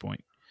at this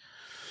point.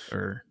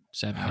 Or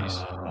 70s.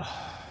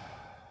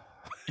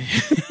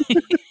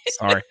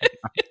 Sorry.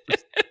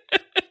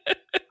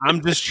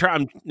 I'm just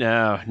trying.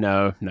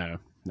 No.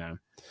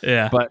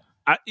 Yeah. But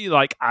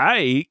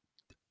I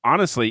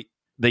honestly,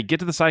 they get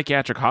to the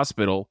psychiatric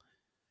hospital.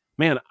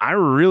 Man, I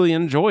really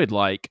enjoyed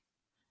Shia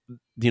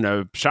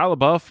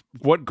LaBeouf.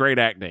 What great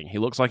acting! He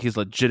looks like he's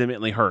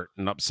legitimately hurt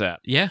and upset.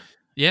 Yeah.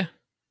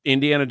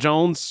 Indiana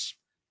Jones,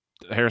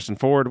 Harrison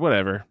Ford,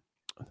 whatever.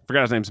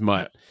 Forgot his name's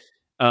Mutt.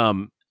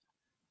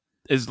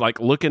 Is like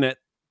looking at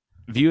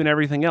viewing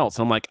everything else.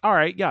 I'm like, all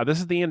right, yeah, this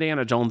is the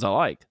Indiana Jones I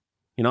like.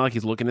 Like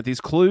he's looking at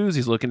these clues,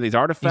 he's looking at these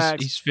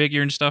artifacts, he's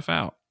figuring stuff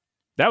out.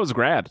 That was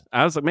rad.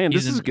 I was like, man,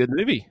 this is a good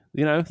movie.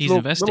 He's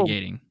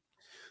investigating,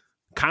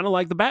 kind of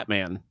like the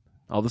Batman.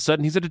 All of a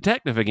sudden, he's a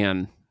detective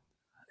again.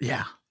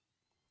 Yeah,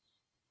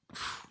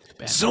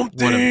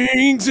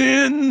 something's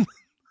in.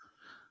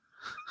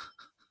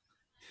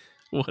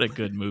 What a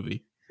good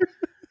movie.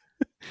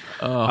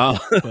 We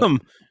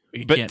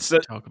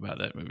can't talk about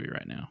that movie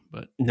right now.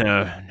 But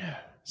no.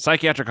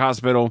 Psychiatric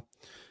hospital.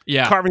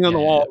 Yeah, carving on the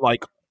wall,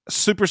 like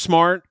super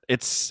smart.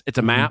 It's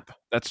a map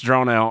that's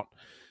drawn out,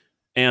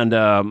 and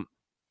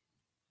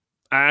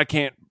I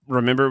can't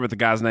remember what the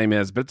guy's name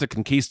is, but it's a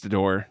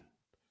conquistador.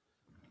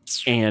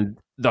 And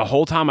the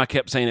whole time I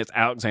kept saying it's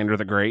Alexander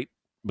the Great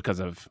because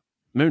of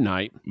Moon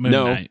Knight.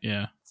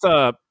 Yeah.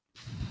 It's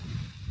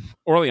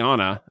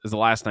Orellana is the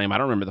last name. I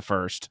don't remember the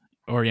first.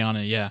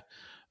 Oriana, yeah.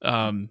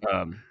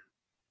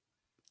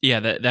 Yeah,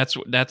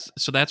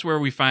 that's where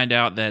we find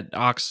out that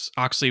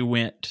Oxley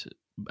went,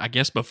 I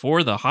guess,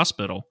 before the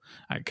hospital.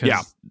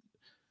 Because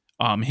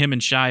him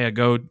and Shia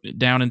go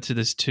down into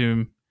this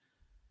tomb,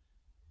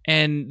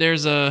 and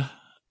there's a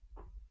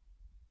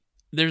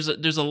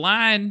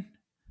line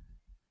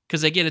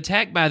because they get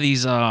attacked by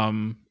these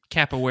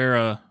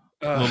capoeira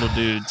little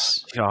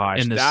dudes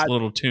in this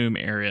little tomb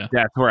area.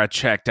 That's where I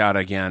checked out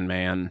again,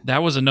 man.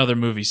 That was another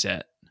movie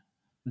set.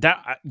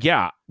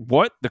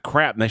 What the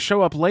crap? And they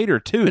show up later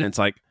too, and it's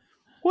like,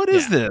 what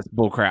is this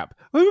bull crap?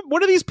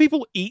 What are these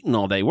people eating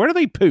all day? Where do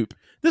they poop?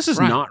 This is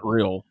not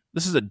real.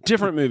 This is a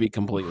different movie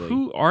completely.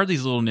 Who are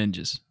these little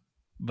ninjas?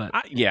 But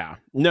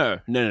no.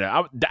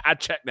 I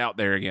checked out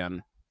there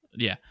again.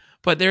 Yeah,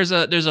 but there's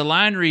a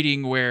line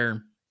reading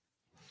where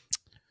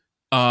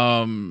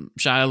Shia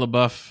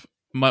LaBeouf,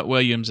 Mutt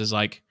Williams is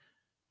like,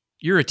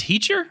 "You're a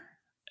teacher,"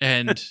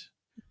 and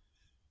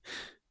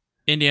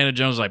Indiana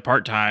Jones is like,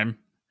 "Part-time."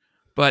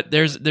 But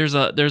there's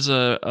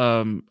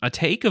a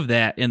take of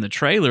that in the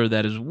trailer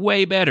that is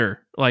way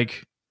better.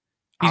 Like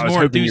he's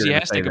more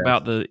enthusiastic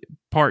about the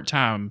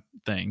part-time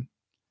thing.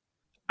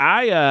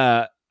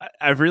 I've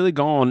really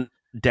gone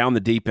down the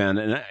deep end,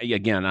 and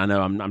again, I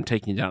know I'm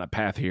taking you down a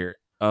path here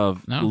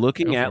of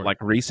looking at like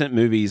recent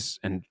movies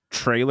and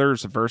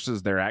trailers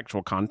versus their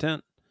actual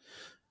content.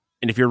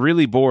 And if you're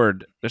really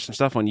bored, there's some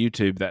stuff on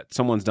YouTube that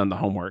someone's done the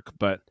homework,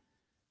 but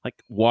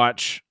like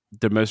watch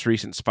the most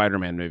recent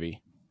Spider-Man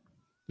movie.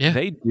 Yeah.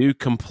 They do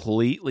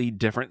completely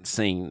different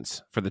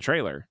scenes for the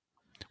trailer.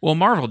 Well,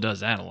 Marvel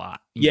does that a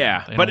lot.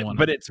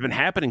 But it's been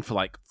happening for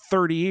like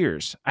 30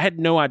 years. I had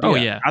no idea. Oh,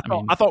 yeah.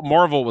 I thought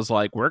Marvel was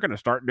like, we're going to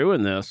start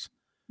doing this.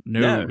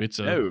 No, it's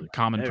a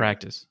common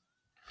practice.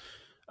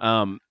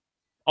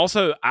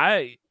 Also,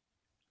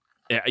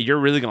 you're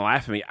really going to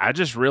laugh at me. I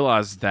just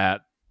realized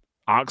that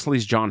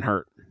Oxley's John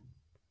Hurt.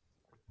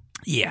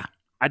 Yeah.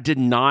 I did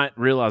not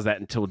realize that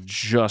until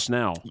just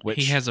now.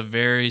 He has a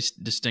very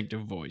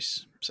distinctive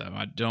voice, so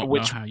I don't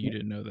know how you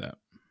didn't know that.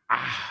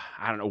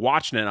 I don't know.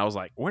 Watching it, I was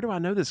like, where do I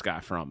know this guy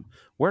from?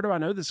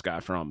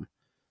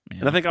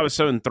 Man. And I think I was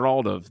so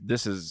enthralled of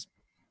this is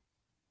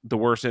the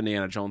worst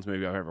Indiana Jones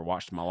movie I've ever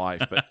watched in my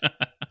life. But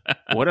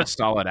what a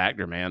solid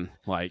actor, man.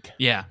 Like,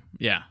 yeah.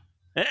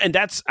 And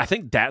I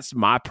think that's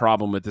my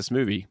problem with this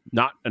movie.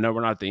 I know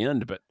we're not at the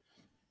end, but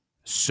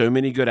so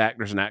many good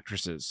actors and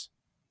actresses.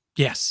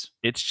 Yes.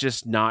 It's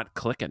just not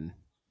clicking.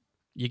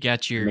 You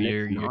got your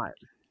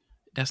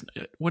that's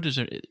what is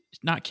it?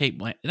 It's not Kate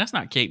Blanchett. That's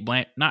not Kate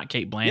Blanchett.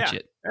 Yeah,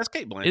 that's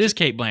Kate Blanchett. It is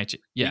Kate Blanchett.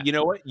 Yeah. You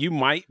know what? You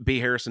might be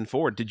Harrison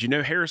Ford. Did you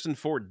know Harrison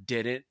Ford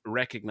didn't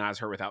recognize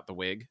her without the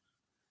wig?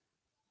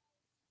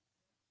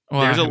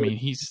 Well,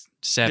 he's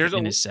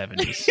in his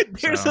 70s.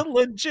 There's a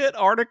legit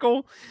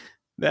article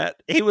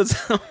that he was.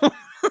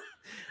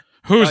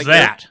 Who's like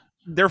that?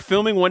 They're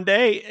filming one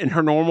day in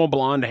her normal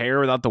blonde hair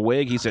without the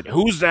wig. He said,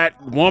 "Who's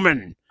that woman?"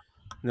 And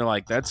they're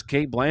like, "That's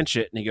Kate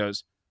Blanchett." And he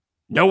goes,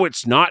 "No,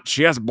 it's not.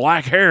 She has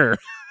black hair."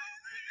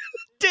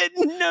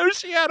 Didn't know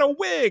she had a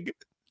wig.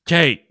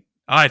 Kate,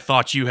 I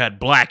thought you had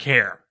black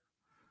hair.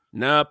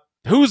 Nope.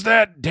 Who's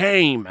that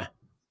dame?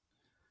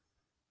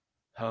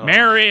 Oh.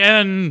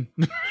 Marion.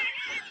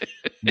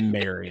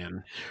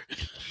 Marion.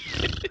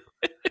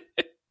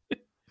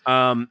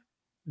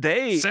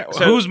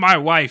 Who's my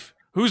wife?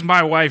 Who's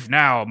my wife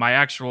now? My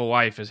actual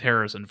wife is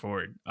Harrison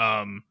Ford.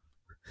 Ally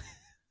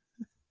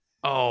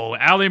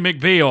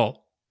McBeal.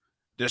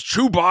 Does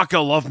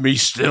Chewbacca love me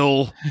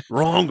still?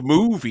 Wrong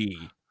movie.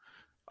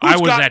 I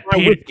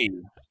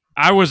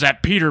was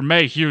at Peter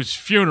Mayhew's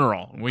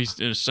funeral. We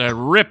said,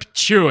 "Rip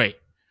Chewie."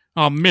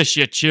 I'll miss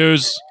you,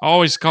 Chews.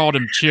 Always called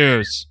him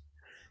Chews.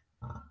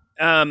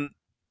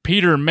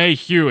 Peter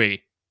Mayhew.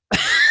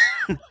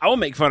 I will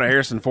make fun of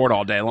Harrison Ford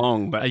all day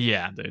long, but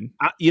yeah, dude.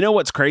 You know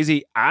what's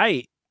crazy?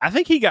 I I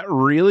think he got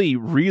really,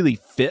 really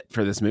fit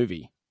for this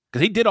movie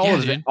because he did all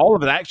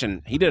of his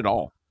action. He did it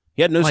all.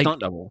 He had no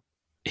stunt double.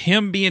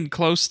 Him being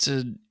close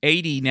to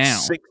 80 now,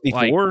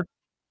 64.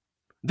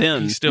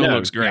 Then he still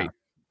looks great.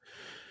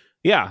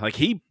 Yeah,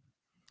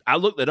 I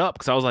looked it up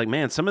because I was like,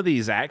 man, some of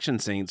these action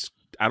scenes,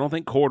 I don't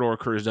think Corridor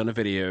Crew's done a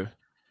video.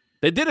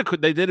 They did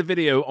a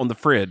video on the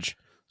fridge.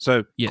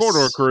 So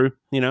Corridor Crew,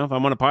 if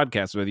I'm on a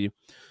podcast with you,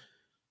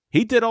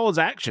 he did all his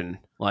action.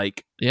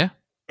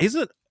 He's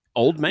an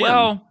old man.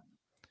 Well,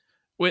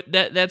 with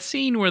that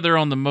scene where they're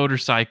on the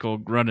motorcycle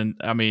running,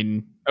 I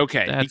mean,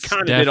 okay, that's he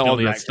kind of did all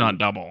the a stunt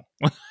double.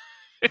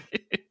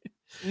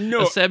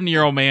 No, a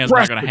 70-year-old man's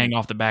not going to hang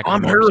off the back of a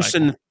motorcycle. I'm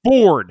Harrison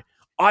Ford.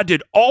 I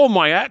did all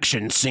my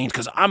action scenes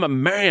because I'm a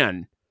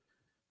man.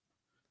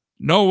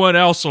 No one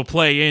else will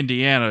play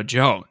Indiana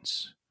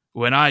Jones.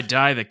 When I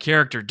die, the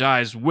character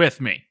dies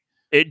with me.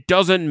 It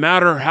doesn't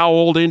matter how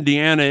old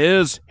Indiana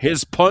is.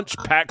 His punch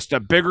packs a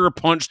bigger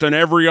punch than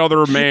every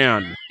other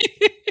man.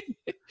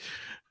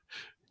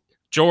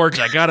 George,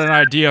 I got an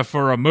idea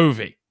for a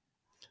movie.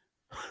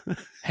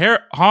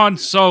 Han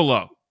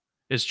Solo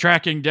is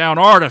tracking down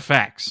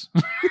artifacts.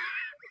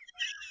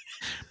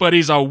 But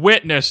he's a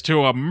witness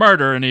to a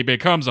murder and he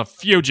becomes a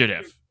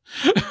fugitive.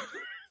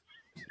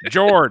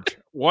 George,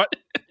 what?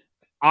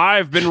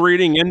 I've been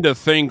reading into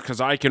things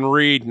because I can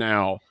read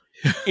now.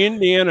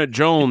 Indiana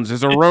Jones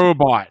is a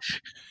robot.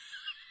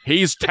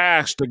 He's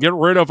tasked to get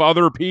rid of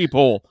other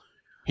people.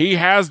 He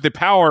has the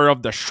power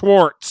of the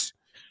Schwartz.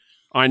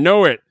 I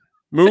know it.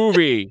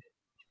 Movie.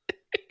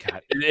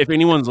 God, if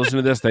anyone's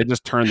listening to this, they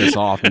just turned this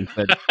off and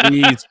said,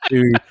 these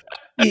two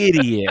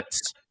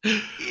idiots.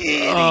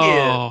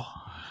 Oh.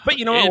 But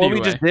you know what? What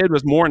we just did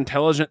was more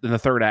intelligent than the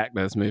third act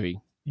of this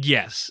movie.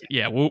 Yes.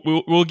 Yeah,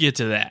 we'll get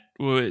to that.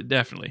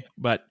 Definitely.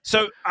 But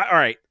so, all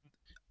right.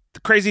 The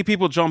crazy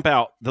people jump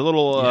out. The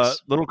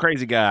little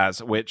crazy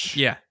guys, which...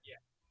 Yeah.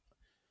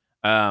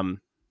 Not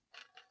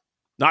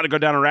to go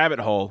down a rabbit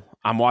hole,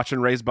 I'm watching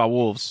Raised by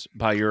Wolves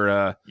by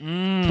your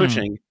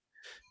pushing.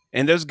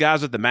 And those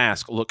guys with the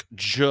mask look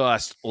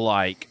just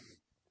like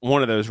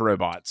one of those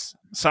robots.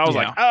 So I was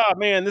like, oh,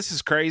 man, this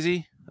is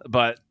crazy.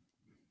 But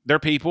they're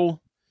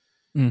people.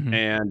 Mm-hmm.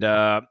 And,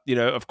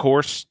 of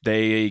course,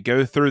 they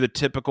go through the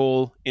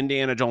typical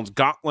Indiana Jones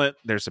gauntlet.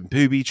 There's some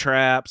booby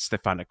traps. They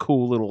find a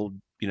cool little,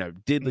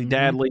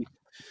 diddly-daddly.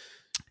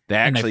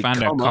 They find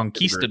their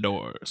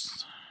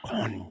conquistadors.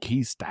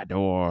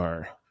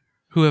 Conquistador.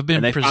 Who have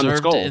been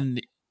preserved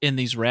in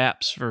these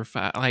wraps for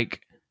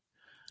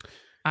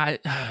I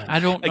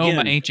don't know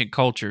my ancient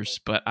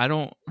cultures, but I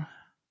don't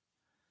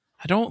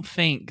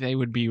think they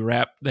would be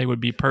they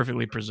would be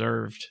perfectly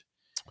preserved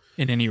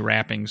in any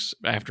wrappings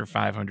after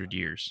 500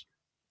 years.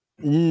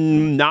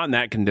 Not in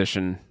that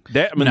condition.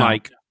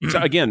 So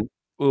again,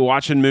 we're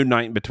watching Moon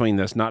Knight in between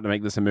this, not to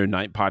make this a Moon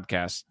Knight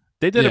podcast.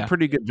 They did a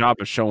pretty good job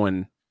of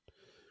showing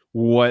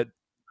what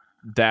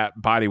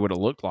that body would have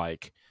looked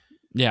like.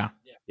 Yeah.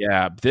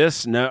 Yeah.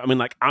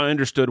 I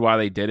understood why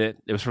they did it.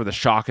 It was for the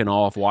shock and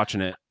awe of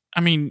watching it.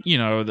 I mean,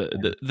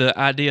 the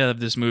idea of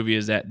this movie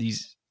is that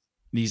these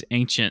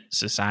ancient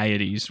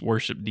societies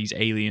worship these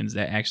aliens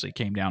that actually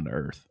came down to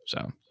Earth.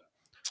 So,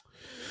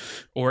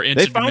 or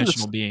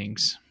interdimensional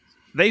beings.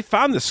 They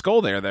found the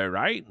skull there, though,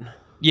 right?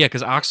 Yeah,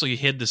 because Oxley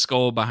hid the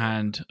skull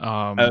behind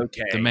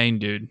the main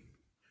dude.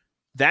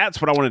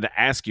 That's what I wanted to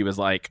ask you. Is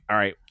like, all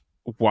right,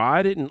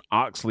 why didn't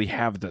Oxley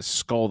have the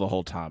skull the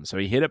whole time? So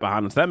he hid it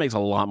behind him. So that makes a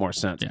lot more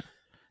sense. Yeah.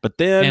 But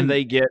then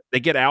they get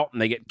out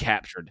and they get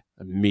captured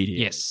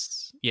immediately.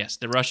 Yes,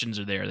 the Russians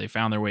are there. They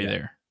found their way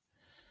there.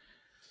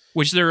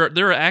 Which there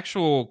are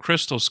actual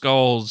crystal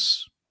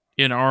skulls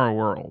in our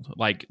world.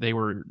 Like they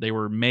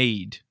were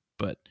made,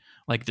 but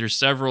like there's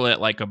several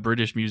at like a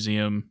British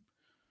museum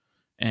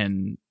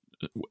and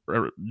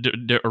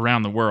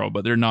around the world,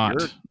 but they're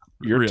not.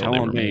 You're real.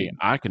 telling me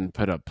I can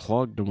put a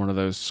plug to one of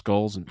those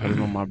skulls and put it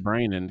on my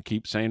brain and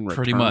keep saying return?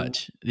 Pretty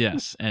much,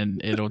 yes. And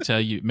it'll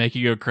make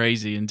you go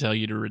crazy and tell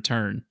you to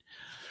return.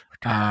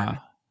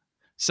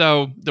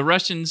 So the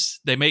Russians,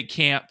 they make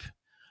camp.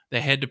 They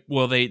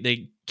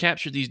they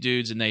capture these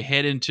dudes and they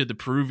head into the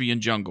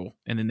Peruvian jungle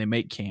and then they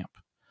make camp.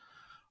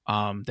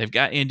 They've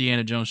got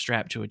Indiana Jones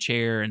strapped to a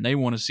chair and they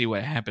want to see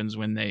what happens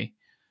when they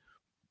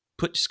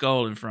put the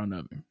skull in front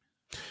of him.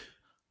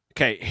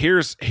 Okay,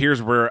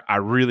 here's where I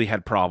really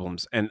had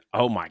problems. And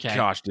oh my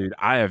gosh, dude,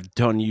 I have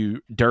done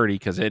you dirty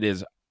because it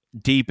is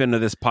deep into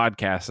this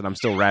podcast and I'm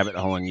still rabbit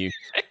holing you.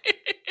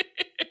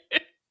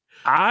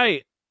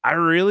 I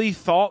really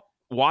thought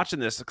watching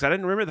this, because I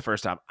didn't remember the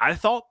first time, I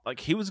thought like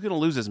he was going to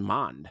lose his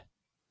mind.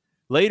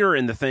 Later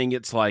in the thing,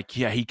 it's like,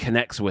 yeah, he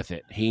connects with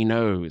it. He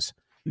knows.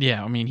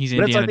 Yeah, I mean, he's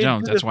Indiana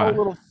Jones. That's why.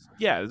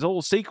 This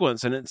whole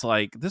sequence, and it's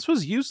like, this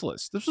was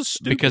useless. This was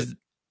stupid. Because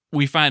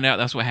we find out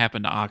that's what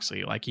happened to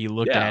Oxley. Like, he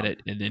looked at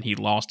it, and then he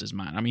lost his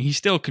mind. I mean, he's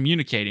still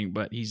communicating,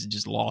 but he's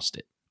just lost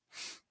it.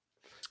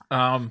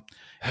 And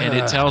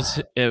it tells,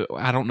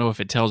 I don't know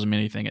if it tells him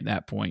anything at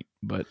that point,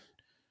 but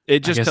it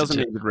just tells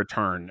him he would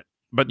return.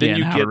 But then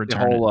you get the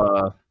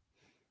whole,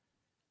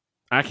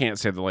 I can't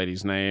say the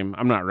lady's name.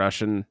 I'm not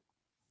Russian.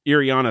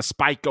 Iriana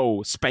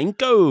Spanko.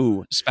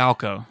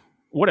 Spalco.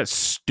 What a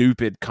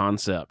stupid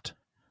concept.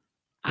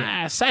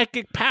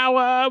 Psychic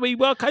power. We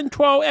will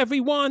control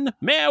everyone.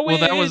 Well,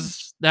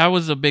 that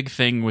was a big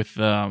thing with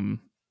the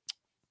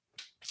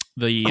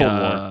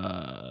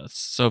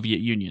Soviet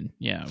Union.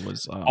 Yeah, it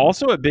was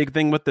also a big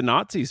thing with the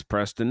Nazis.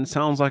 Preston,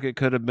 sounds like it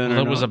could have been.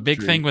 Well, it was a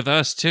big thing with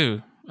us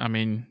too. I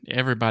mean,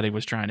 everybody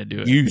was trying to do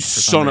it. You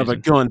son of a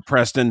gun,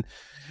 Preston.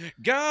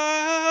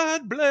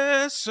 God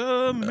bless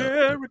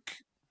America.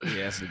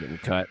 Yes, it's getting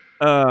cut.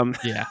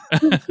 Yeah.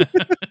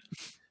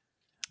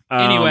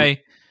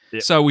 Anyway,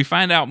 so we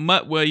find out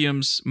Mutt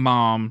Williams'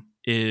 mom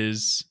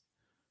is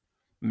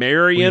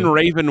Marion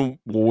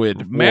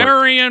Ravenwood.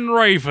 Marion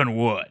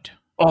Ravenwood.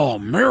 Oh,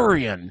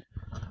 Marion.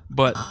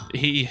 But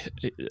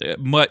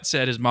Mutt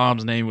said his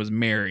mom's name was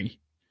Mary.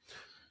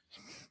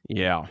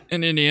 Yeah.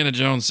 And Indiana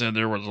Jones said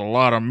there was a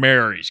lot of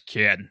Marys,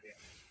 kid.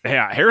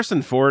 Yeah,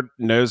 Harrison Ford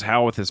knows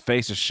how with his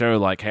face to show,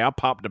 like, hey, I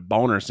popped a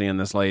boner seeing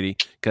this lady,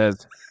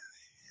 because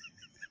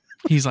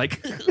he's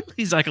like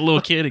a little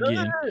kid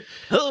again.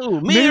 Oh,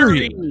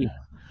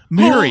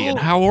 Marion,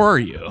 how are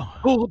you?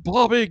 Oh,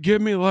 Bobby,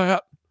 give me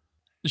that.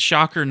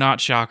 Shocker, not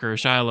shocker.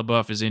 Shia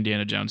LaBeouf is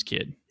Indiana Jones'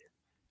 kid.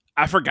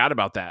 I forgot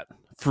about that.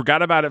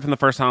 Forgot about it from the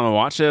first time I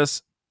watched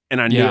this, and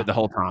I knew it the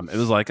whole time. It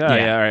was like, oh,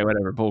 yeah all right,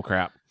 whatever, bull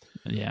crap.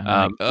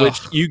 Yeah. Which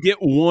you get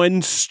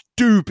one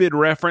stupid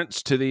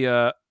reference to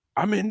the,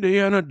 I'm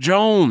Indiana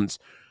Jones.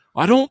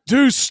 I don't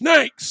do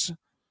snakes.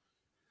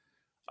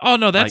 Oh,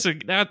 no,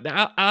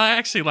 I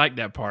actually like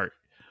that part.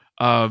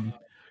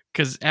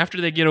 Because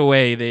after they get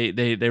away,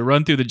 they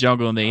run through the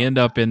jungle and they end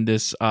up in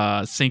this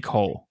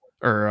sinkhole.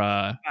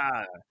 Or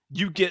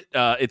you get,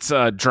 it's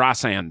dry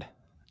sand.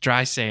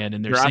 Dry sand,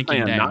 and they're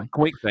sinking down. Not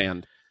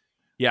quicksand.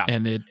 Yeah.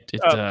 And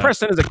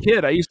Preston, as a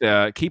kid, I used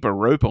to keep a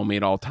rope on me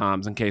at all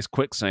times in case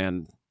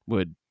quicksand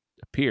would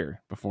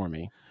appear before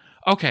me.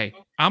 Okay,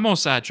 I'm gonna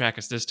sidetrack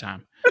us this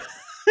time.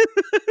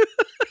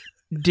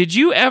 Did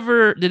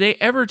they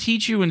ever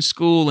teach you in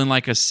school in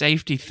like a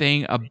safety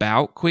thing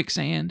about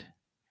quicksand?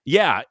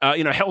 Yeah,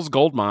 Hell's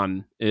Gold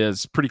Mine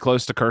is pretty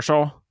close to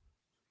Kershaw,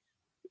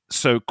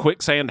 so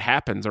quicksand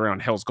happens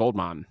around Hell's Gold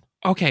Mine.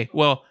 Okay,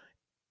 well,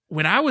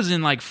 when I was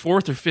in like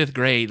 4th or 5th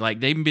grade, like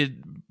they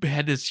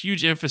had this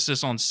huge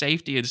emphasis on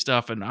safety and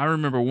stuff, and I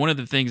remember one of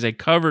the things they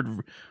covered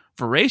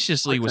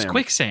voraciously was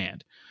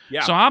quicksand.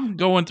 Yeah. So I'm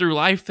going through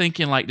life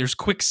thinking like there's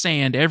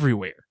quicksand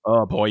everywhere.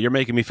 Oh boy, you're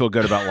making me feel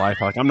good about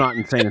life. Like I'm not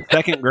insane. In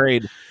 2nd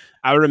grade,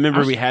 I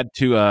remember we had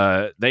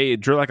to they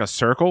drew like a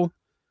circle.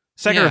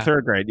 2nd or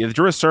 3rd grade, you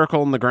drew a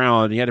circle in the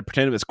ground and you had to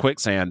pretend it was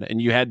quicksand,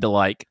 and you had to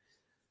like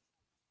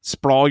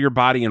sprawl your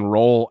body and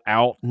roll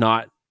out,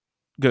 not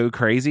go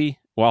crazy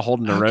while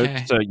holding the rope.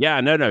 So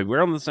no,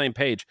 we're on the same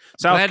page.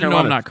 South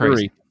Carolina, I'm not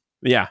crazy.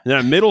 Yeah,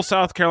 middle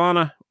South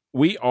Carolina,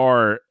 we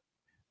are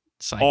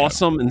Psycho.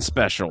 Awesome and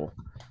special.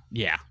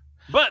 Yeah.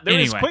 But there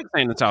is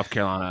quicksand in South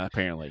Carolina,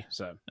 apparently.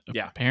 So,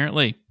 yeah.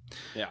 Apparently.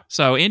 Yeah.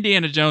 So,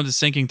 Indiana Jones is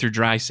sinking through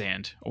dry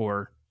sand,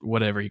 or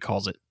whatever he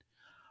calls it.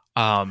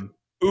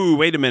 Ooh,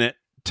 wait a minute.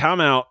 Time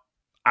out.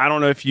 I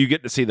don't know if you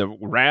get to see the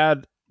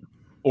rad.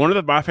 One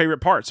of my favorite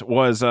parts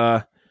was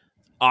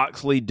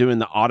Oxley doing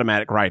the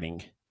automatic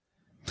writing.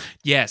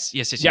 Yes.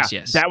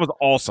 That was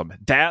awesome.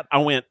 That, I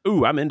went,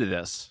 ooh, I'm into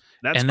this.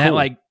 That's and cool. That,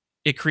 like,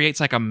 it creates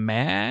like a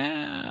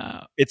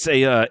map. It's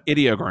a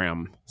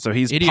ideogram. So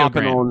he's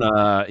popping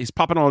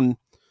on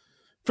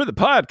for the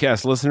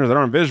podcast listeners that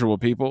aren't visual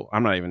people.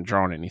 I'm not even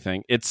drawing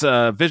anything. It's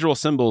visual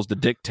symbols to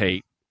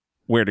dictate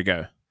where to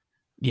go.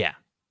 Yeah.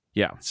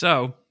 Yeah.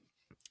 So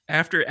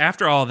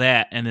after all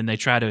that, and then they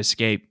try to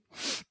escape.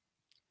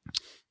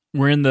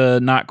 We're in the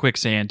not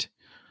quicksand.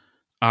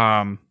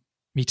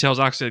 He tells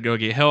Oxley to go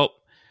get help.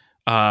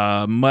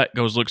 Mutt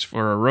looks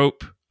for a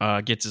rope.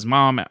 Gets his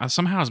mom.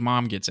 Somehow his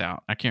mom gets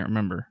out. I can't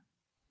remember.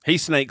 He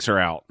snakes her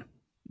out.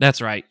 That's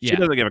right. Yeah. She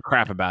doesn't give a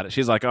crap about it.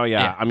 She's like, "Oh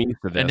yeah. I'm used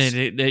to this."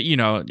 And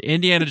then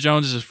Indiana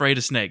Jones is afraid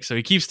of snakes, so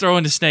he keeps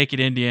throwing the snake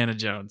at Indiana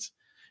Jones.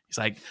 He's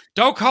like,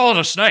 "Don't call it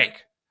a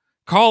snake.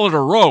 Call it a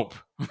rope.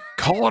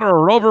 Call it a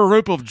rubber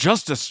rope of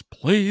justice,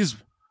 please."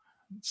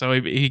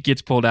 So he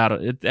gets pulled out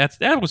of it.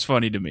 That was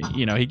funny to me.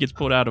 He gets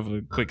pulled out of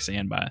a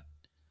quicksand by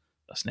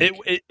a snake.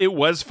 It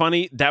was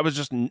funny. That was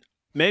just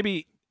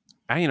maybe.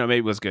 Maybe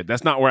it was good.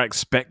 That's not where I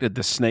expected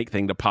the snake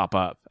thing to pop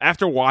up.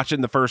 After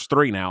watching the first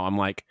 3 now, I'm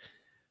like,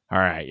 all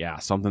right, yeah,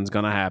 something's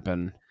going to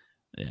happen.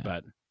 Yeah.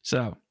 But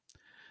so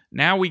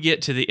now we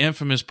get to the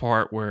infamous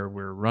part where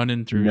we're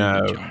running through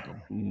the jungle.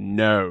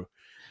 No.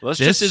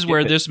 This is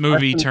where this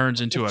movie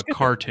turns into a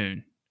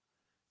cartoon.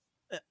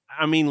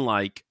 I mean,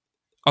 like,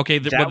 okay,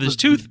 there's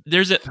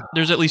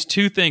at least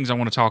 2 things I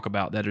want to talk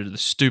about that are the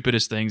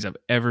stupidest things I've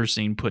ever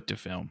seen put to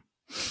film.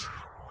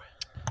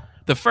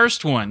 The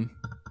first one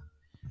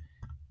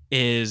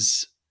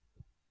is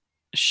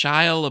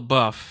Shia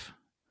LaBeouf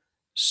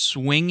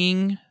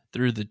swinging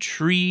through the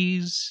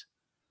trees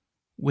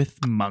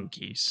with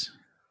monkeys.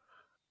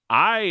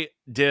 I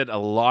did a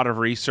lot of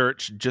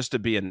research just to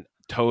be a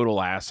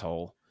total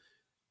asshole.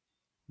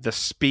 The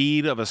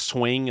speed of a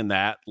swing and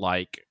that,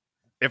 like,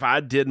 if I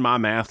did my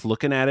math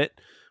looking at it,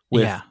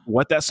 with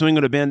what that swing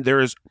would have been. There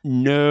is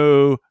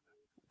no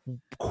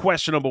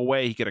questionable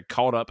way he could have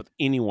caught up with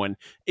anyone.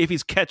 If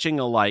he's catching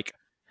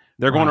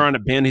they're going around a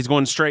bend, he's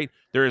going straight.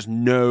 There is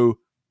no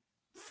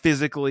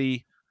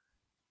physically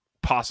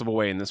possible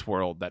way in this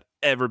world that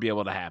ever be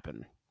able to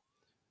happen.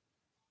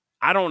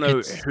 I don't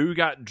know who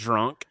got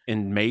drunk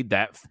and made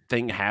that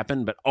thing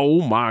happen, but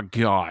oh my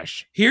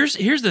gosh. Here's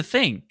the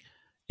thing.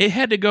 It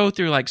had to go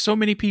through so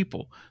many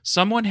people.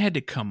 Someone had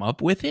to come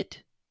up with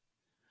it.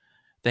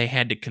 They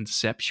had to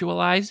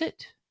conceptualize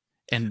it.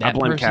 And that I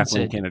blame person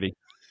Kathleen said, Kennedy.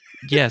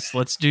 Yes,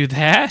 let's do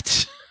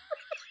that.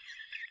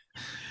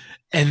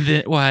 And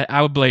then,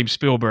 I would blame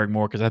Spielberg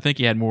more because I think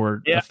he had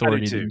more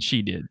authority than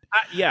she did.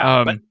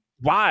 But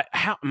why?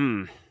 How?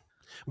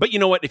 But you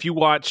know what? If you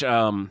watch,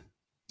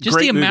 just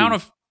the amount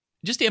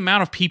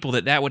of people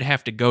that would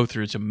have to go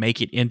through to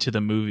make it into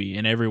the movie,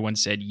 and everyone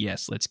said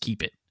yes, let's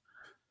keep it.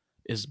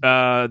 Is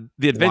The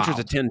Adventures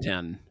of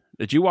Tintin?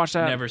 Did you watch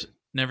that?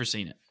 Never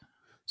seen it.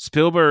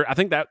 Spielberg. I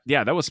think that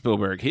was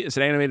Spielberg. It's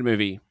an animated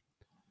movie.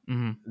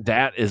 Mm-hmm.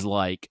 That is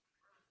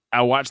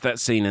I watched that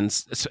scene, and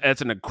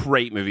it's a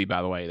great movie,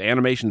 by the way. The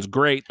animation's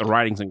great. The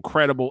writing's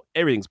incredible.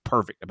 Everything's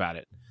perfect about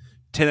it.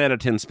 10 out of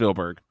 10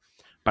 Spielberg.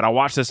 But I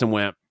watched this and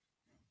went,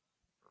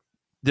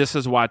 this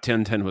is why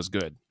 10-10 was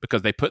good.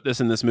 Because they put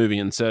this in this movie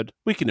and said,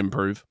 we can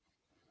improve.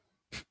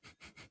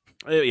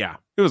 It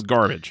was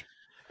garbage.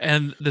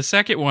 And the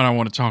second one I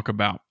want to talk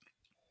about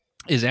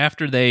is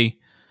after they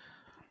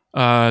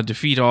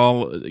defeat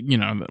all,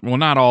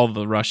 not all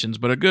the Russians,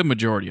 but a good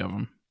majority of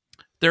them.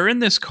 They're in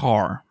this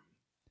car.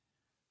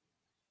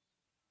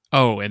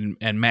 Oh, and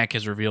Mac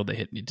has revealed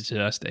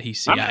to us that he's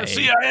CIA. I'm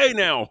CIA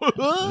now.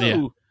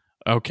 Yeah.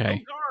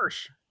 Okay. Oh,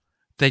 gosh.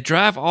 They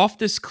drive off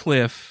this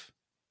cliff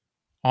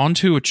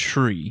onto a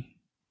tree,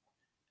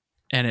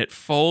 and it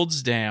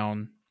folds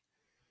down,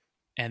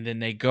 and then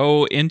they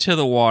go into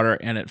the water,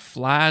 and it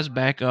flies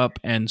back up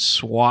and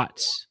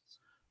swats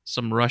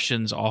some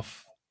Russians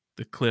off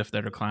the cliff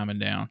that are climbing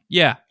down.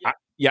 Yeah.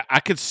 I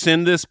could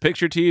send this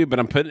picture to you, but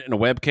I'm putting it in a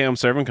webcam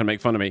so everyone can make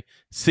fun of me.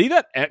 See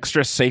that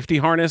extra safety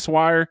harness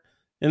wire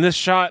in this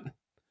shot?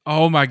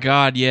 Oh my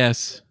God,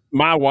 yes.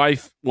 My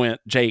wife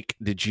went, Jake,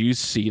 did you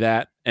see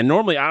that? And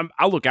normally I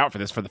look out for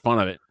this for the fun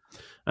of it.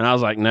 And I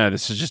was like, no,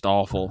 this is just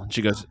awful. And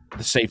she goes,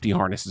 the safety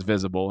harness is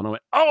visible. And I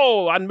went,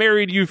 oh, I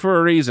married you for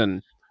a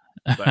reason.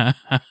 But,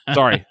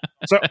 sorry.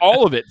 So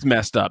all of it's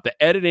messed up.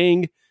 The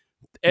editing,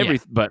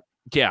 everything. Yeah. But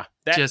yeah,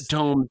 that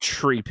dome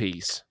tree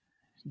piece.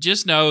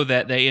 Just know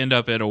that they end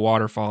up at a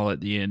waterfall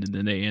at the end, and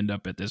then they end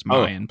up at this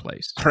Mayan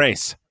place.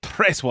 Tres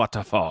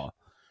waterfall.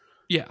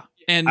 Yeah.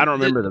 And I don't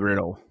remember the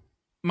riddle.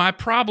 My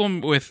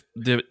problem with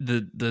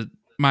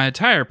my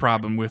entire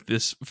problem with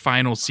this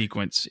final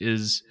sequence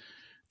is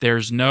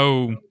there's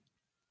no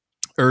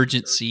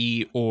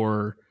urgency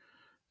or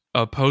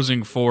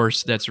opposing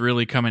force that's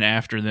really coming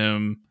after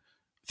them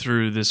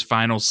through this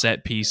final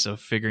set piece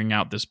of figuring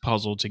out this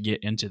puzzle to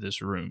get into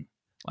this room.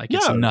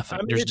 It's nothing.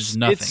 There's just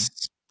nothing.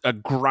 It's a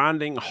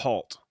grinding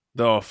halt.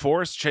 The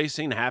forest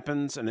chasing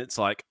happens, and it's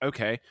like,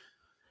 okay,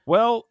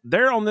 well,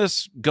 they're on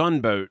this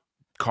gunboat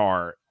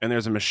car, and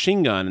there's a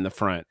machine gun in the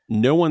front.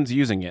 No one's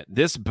using it.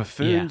 This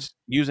buffoon's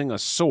using a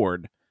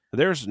sword.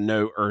 There's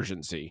no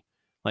urgency.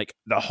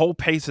 The whole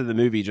pace of the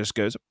movie just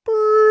goes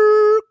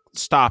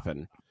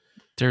stopping.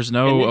 There's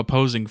no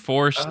opposing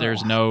force.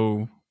 There's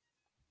no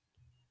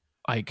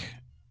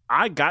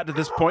I got to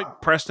this point,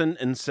 Preston,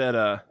 and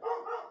said,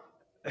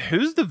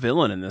 who's the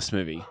villain in this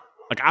movie?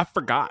 I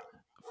forgot.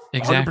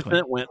 Exactly.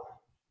 100% went,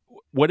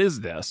 what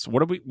is this?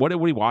 What are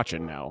we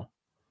watching now?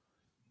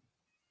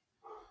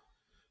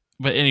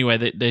 But anyway,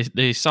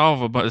 they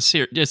solve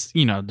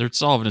they're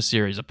solving a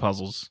series of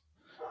puzzles.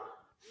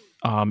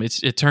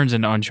 It turns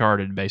into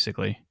Uncharted,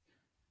 basically.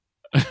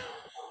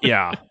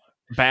 Yeah,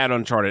 bad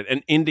Uncharted.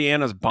 And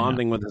Indiana's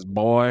bonding with his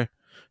boy.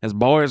 His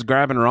boy is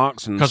grabbing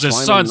rocks and because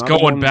his son's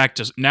going back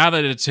to. Now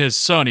that it's his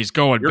son, he's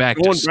going back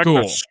to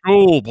school. Back to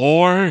school,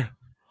 boy.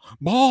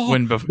 Boy,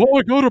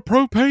 go to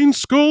propane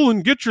school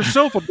and get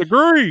yourself a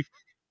degree.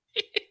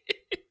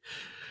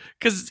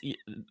 Because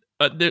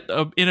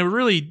in a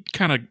really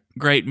kind of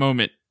great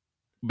moment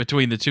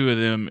between the two of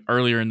them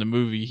earlier in the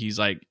movie, he's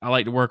like, I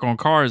like to work on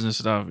cars and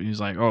stuff. And he's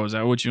like, oh, is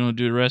that what you want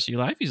to do the rest of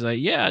your life? He's like,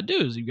 yeah, I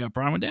do. Is you got a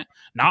problem with that?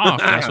 Nah, if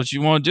that's what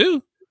you want to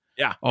do.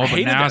 Yeah. Oh, but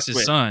now it's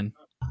his son.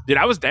 Dude,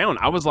 I was down.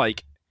 I was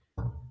like,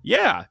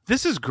 yeah,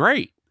 this is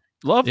great.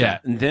 Love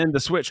that. And then the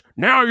switch.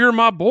 Now you're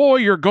my boy.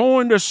 You're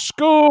going to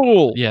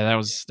school. Yeah, that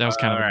was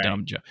kind of a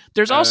dumb joke.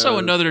 There's also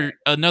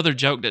another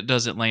joke that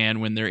doesn't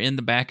land when they're in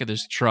the back of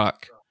this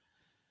truck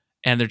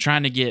and they're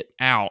trying to get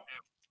out.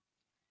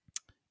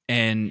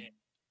 And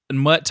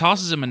Mutt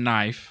tosses him a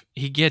knife.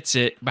 He gets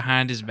it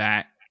behind his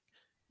back,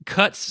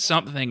 cuts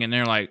something, and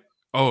they're like,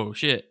 "Oh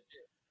shit!"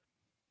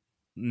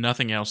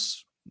 Nothing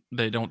else.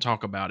 They don't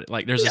talk about it.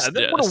 There's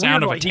a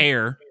sound of a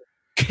tear.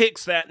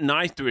 Kicks that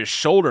knife through his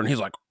shoulder, and he's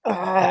like,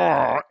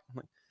 "Argh."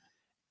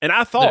 And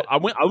I thought I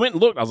went and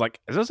looked. I was like,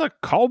 "Is this a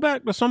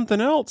callback to something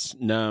else?"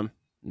 No,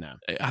 No.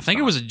 I think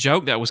it was a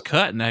joke that was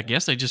cut, and I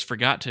guess they just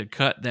forgot to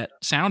cut that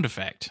sound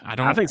effect.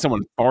 I think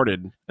someone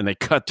farted and they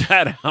cut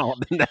that out,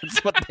 and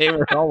that's what they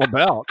were all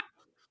about.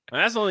 And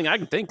that's the only thing I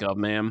can think of,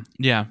 man.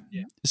 Yeah.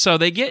 So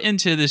they get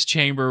into this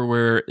chamber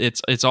where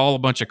it's all a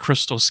bunch of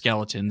crystal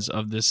skeletons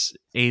of this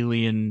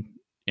alien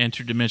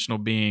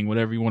interdimensional being,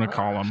 whatever you want to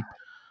call them.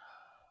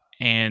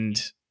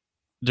 And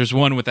there's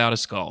one without a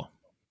skull.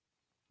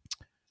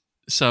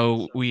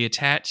 So we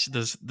attach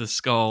the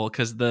skull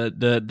because the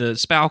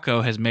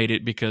Spalco has made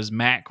it because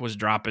Mac was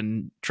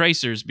dropping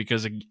tracers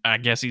because I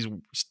guess he's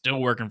still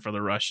working for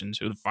the Russians.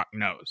 Who the fuck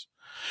knows?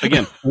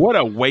 Again, what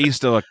a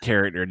waste of a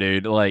character,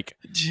 dude. Like,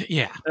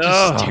 yeah,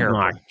 just terrible.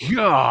 My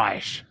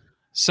gosh.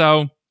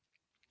 So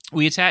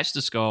we attach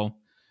the skull,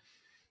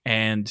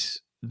 and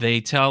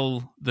they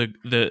tell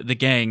the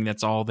gang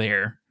that's all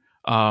there,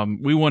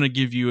 we want to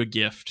give you a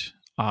gift,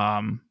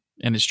 and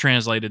it's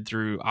translated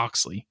through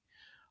Oxley.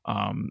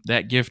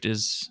 That gift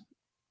is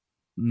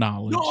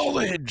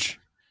knowledge.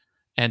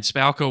 And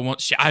Spalco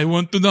wants. I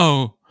want to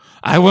know.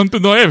 I want to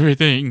know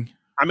everything.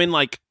 I mean,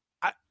 like,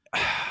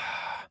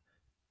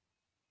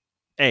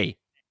 hey,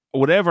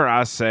 whatever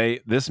I say,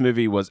 this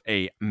movie was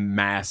a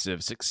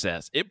massive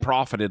success. It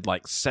profited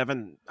like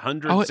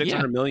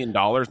 $600 million in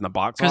the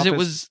box office. Because it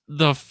was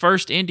the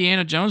first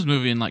Indiana Jones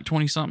movie in like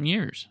 20-something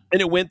years.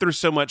 And it went through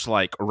so much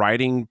like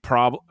writing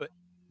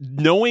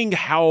knowing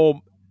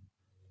how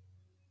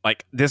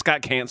like this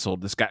got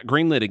canceled, this got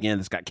greenlit again,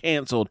 this got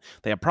canceled,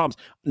 they have problems.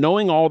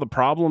 Knowing all the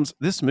problems,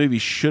 this movie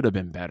should have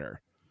been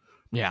better.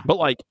 Yeah. But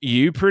like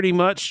you pretty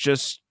much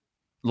just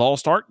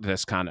Lost Ark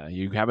this kind of.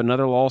 You have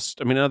another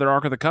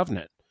Ark of the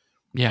Covenant.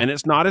 Yeah. And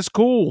it's not as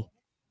cool.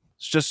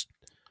 It's just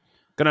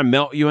going to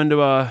melt you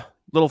into a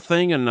little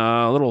thing and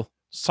a little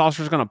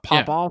saucer's going to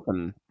pop off.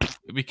 And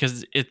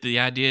because the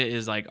idea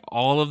is like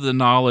all of the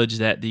knowledge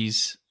that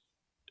these,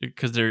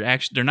 because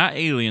they're not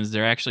aliens,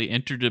 they're actually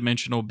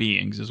interdimensional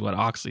beings is what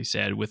Oxley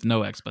said with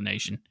no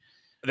explanation.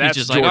 That's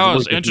He's just George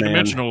like,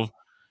 Lucas,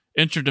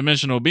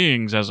 interdimensional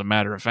beings, as a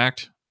matter of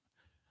fact.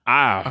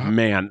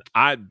 Man,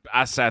 I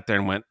sat there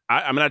and went,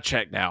 I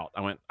checked out.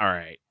 I went, all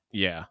right,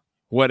 yeah,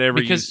 whatever.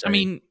 Because, I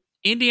mean,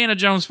 Indiana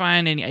Jones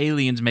finding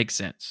aliens makes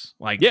sense.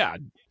 Like, yeah,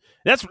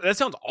 that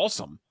sounds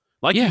awesome.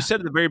 Like you said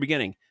at the very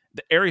beginning,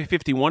 the Area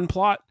 51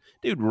 plot,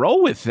 dude,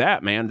 roll with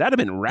that, man. That'd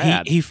have been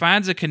rad. He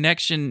finds a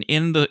connection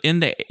in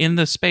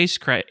the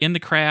spacecraft in the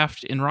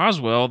craft in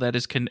Roswell that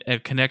is a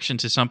connection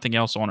to something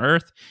else on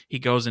Earth. He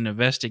goes and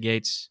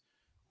investigates.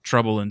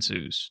 Trouble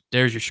ensues.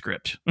 There's your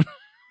script.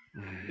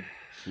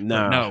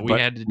 No, we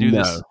had to do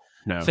this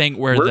thing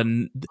where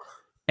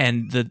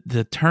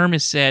the term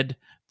is said.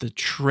 The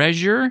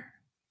treasure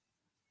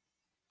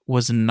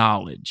was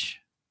knowledge.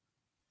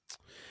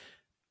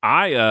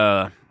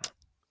 I'm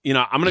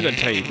gonna go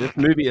tell you, this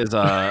movie is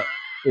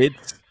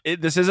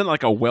this isn't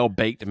like a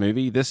well-baked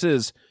movie. This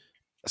is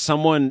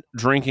someone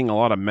drinking a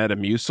lot of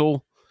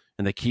Metamucil,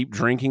 and they keep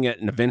drinking it,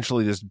 and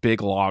eventually this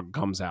big log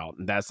comes out,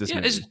 and that's this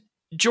movie. It's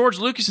George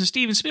Lucas and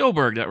Steven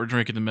Spielberg that were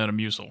drinking the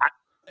Metamucil.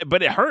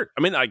 But it hurt.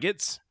 I mean, like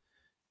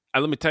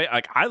let me tell you,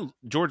 like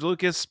George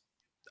Lucas,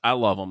 I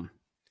love him.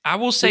 I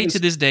will say to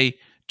this day,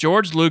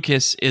 George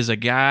Lucas is a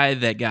guy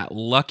that got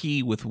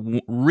lucky with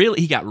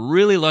he got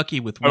really lucky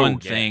with one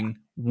thing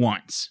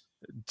once.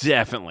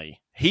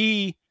 Definitely.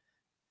 He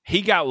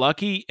got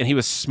lucky, and he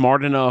was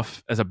smart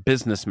enough as a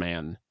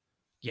businessman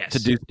to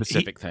do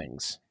specific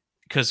things.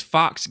 Because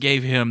Fox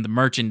gave him the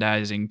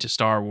merchandising to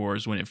Star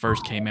Wars when it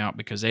first came out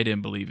because they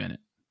didn't believe in it.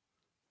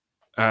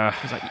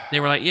 They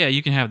were like, yeah,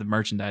 you can have the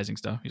merchandising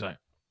stuff. He's like,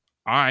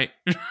 all right.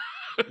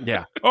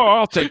 Yeah. Oh,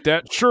 I'll take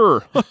that.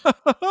 Sure.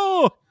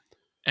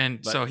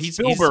 And but so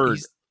Spielberg.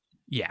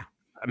 Yeah.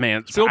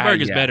 Man,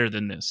 Spielberg is better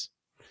than this.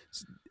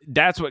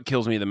 That's what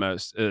kills me the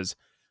most is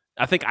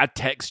I think I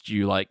text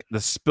you like the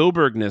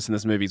Spielbergness in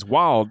this movie is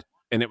wild,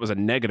 and it was a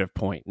negative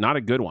point, not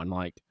a good one.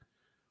 Like,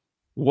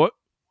 what?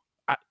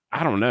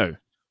 I don't know.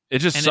 It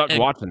just sucked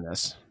watching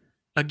this.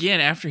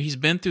 Again, after he's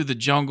been through the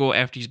jungle,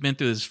 after he's been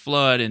through this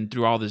flood and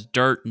through all this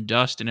dirt and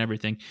dust and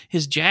everything,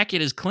 his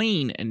jacket is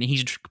clean and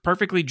he's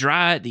perfectly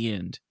dry at the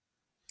end.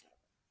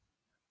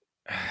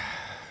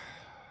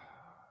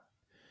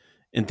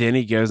 And then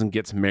he goes and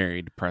gets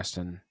married,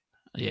 Preston.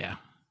 Yeah.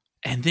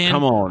 And then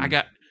come on.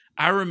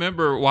 I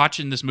remember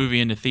watching this movie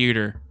in the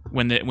theater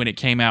when it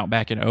came out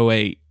back in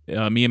 2008.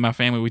 Me and my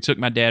family, we took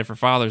my dad for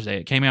Father's Day.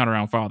 It came out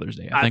around Father's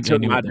Day. I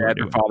took my dad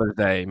for Father's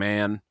Day,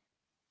 man.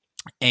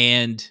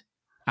 And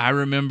I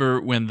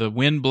remember when the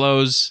wind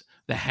blows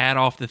the hat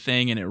off the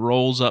thing and it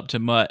rolls up to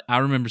Mutt. I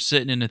remember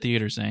sitting in the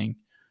theater saying,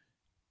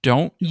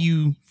 "Don't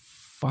you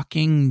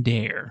fucking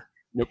dare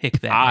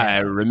pick that." I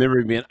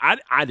remember being.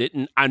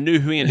 I knew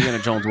who Indiana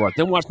Jones was.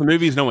 Then watched the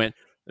movies and went,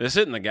 "This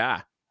isn't the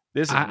guy.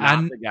 This is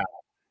not the guy."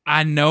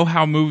 I know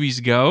how movies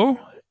go,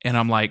 and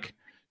I'm like,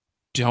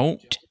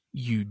 "Don't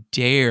you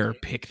dare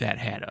pick that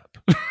hat up."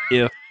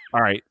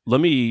 All right, let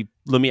me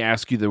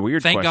ask you the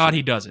weird question. Thank God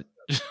he doesn't.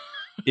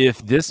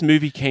 If this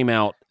movie came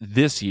out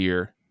this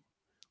year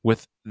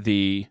with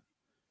the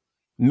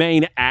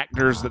main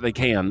actors that they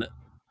can,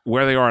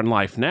 where they are in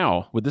life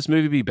now, would this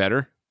movie be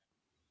better?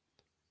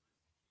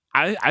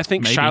 I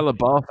think Maybe. Shia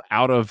LaBeouf,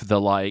 out of the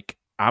like,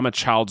 I'm a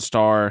child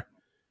star,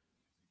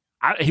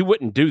 he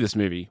wouldn't do this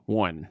movie.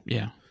 One.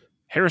 Yeah.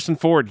 Harrison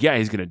Ford, yeah,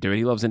 he's going to do it.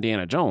 He loves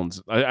Indiana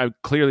Jones.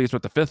 Clearly, it's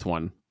with the fifth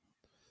one.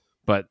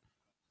 But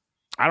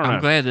I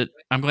don't know.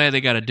 I'm glad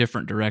they got a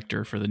different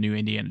director for the new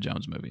Indiana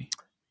Jones movie.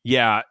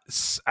 Yeah,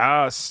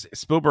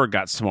 Spielberg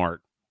got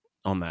smart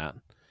on that.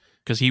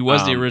 Because he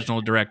was the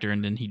original director,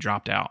 and then he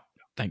dropped out.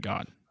 Thank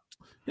God.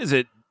 Is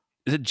it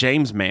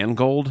James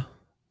Mangold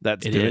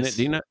that's doing it?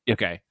 Do you know?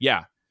 Okay,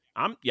 yeah,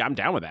 I'm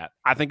down with that.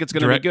 I think it's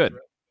going to be good.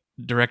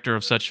 Director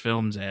of such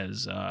films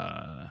as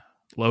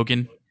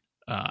Logan,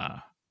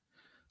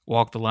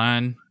 Walk the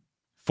Line,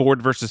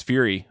 Ford versus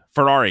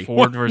Ferrari,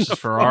 Ford versus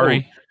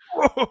Ferrari,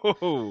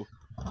 Whoa.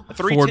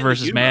 Ford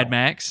versus Mad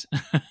Max.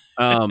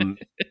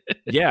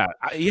 Yeah,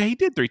 he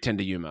did 3:10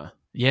 to Yuma.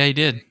 Yeah, he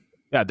did.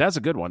 Yeah, that's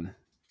a good one.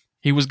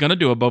 He was going to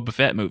do a Boba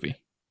Fett movie,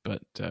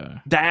 but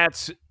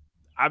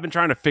I've been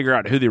trying to figure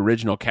out who the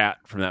original cat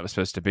from that was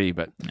supposed to be.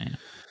 But man.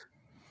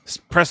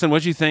 Preston,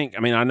 what'd you think? I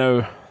mean, I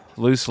know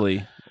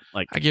loosely,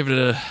 like I give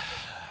it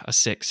a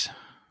 6.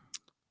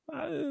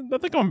 I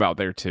think I'm about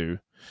there too.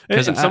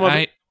 Because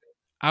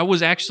I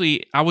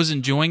was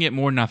enjoying it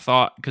more than I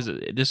thought, because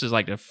this is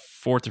like the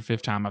 4th or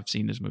 5th time I've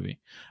seen this movie.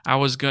 I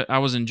was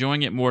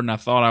enjoying it more than I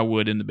thought I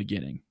would in the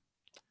beginning.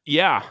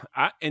 Yeah,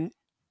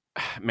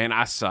 man,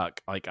 I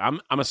suck. Like I'm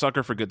a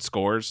sucker for good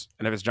scores,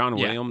 and if it's John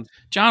Williams,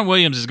 John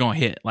Williams is going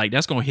to hit. Like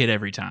that's going to hit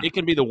every time. It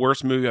can be the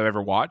worst movie I've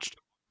ever watched.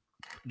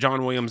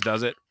 John Williams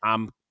does it.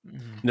 I'm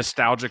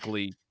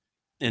nostalgically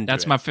into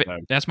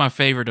it. That's my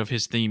favorite of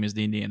his theme is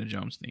the Indiana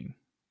Jones theme.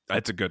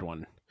 That's a good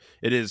one.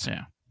 It is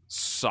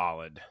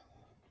solid.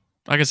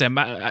 Like I said,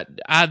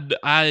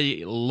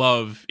 I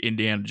love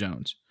Indiana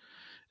Jones.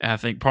 And I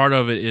think part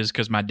of it is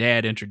because my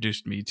dad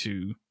introduced me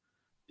to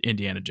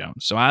Indiana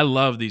Jones. So I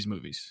love these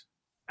movies.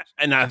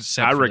 And I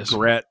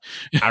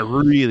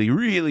really,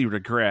 really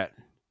regret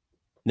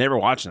never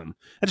watching them.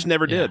 I just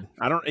never did.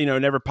 I don't,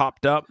 never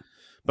popped up.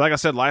 But like I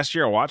said, last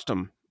year I watched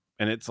them,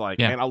 and it's like,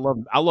 man, I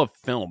love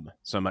film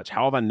so much.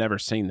 How have I never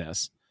seen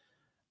this?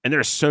 And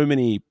there's so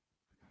many.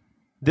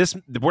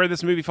 Where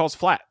this movie falls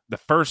flat. The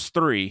first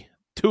 3,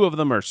 2 of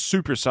them are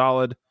super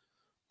solid.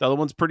 The other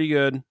one's pretty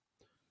good.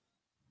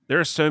 There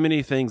are so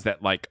many things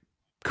that like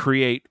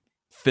create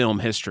film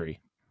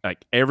history.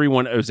 Like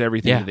everyone owes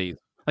everything to these.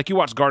 Like you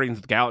watch Guardians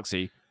of the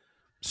Galaxy,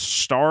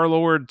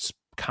 Star-Lord's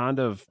kind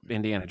of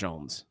Indiana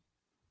Jones.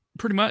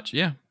 Pretty much,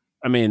 yeah.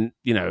 I mean,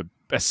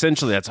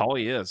 essentially that's all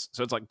he is.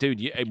 So it's like, dude,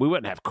 we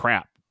wouldn't have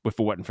crap if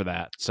it wasn't for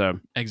that. So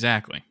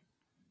exactly.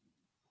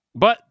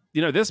 But,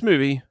 this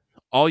movie,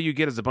 all you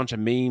get is a bunch of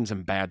memes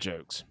and bad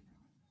jokes.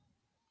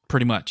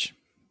 Pretty much.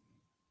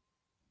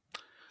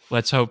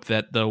 Let's hope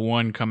that the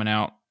one coming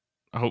out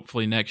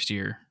hopefully next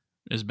year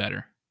is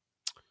better.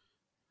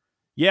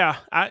 Yeah,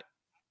 I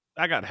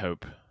got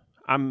hope.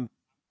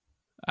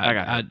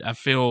 I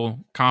feel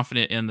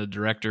confident in the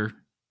director.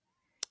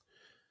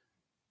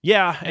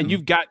 Yeah, and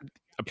you've got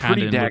a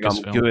pretty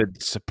daggone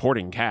good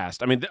supporting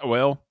cast. I mean,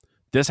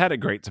 this had a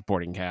great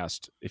supporting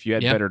cast. If you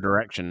had better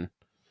direction,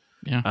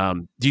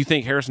 do you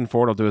think Harrison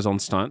Ford will do his own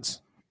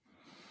stunts?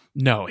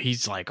 No,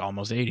 he's like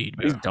almost 80.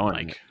 He's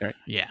done. Right?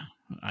 Yeah,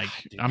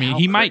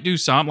 he might do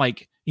some.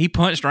 Like he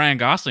punched Ryan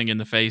Gosling in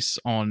the face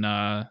on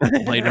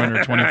Blade Runner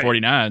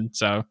 2049.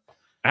 So,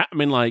 I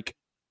mean, like.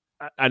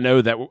 I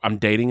know that I'm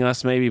dating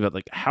us maybe, but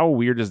like how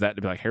weird is that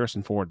to be like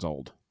Harrison Ford's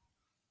old?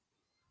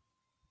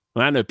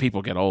 Well, I know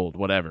people get old,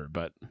 whatever,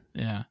 but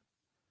yeah.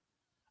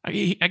 I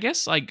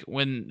guess like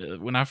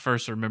when I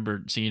first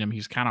remembered seeing him,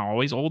 he's kind of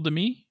always old to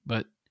me,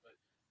 but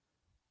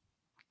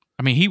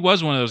I mean, he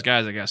was one of those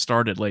guys that got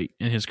started late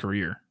in his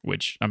career,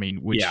 which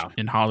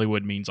in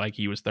Hollywood means like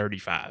he was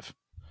 35.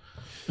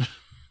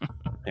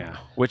 Yeah.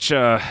 Which,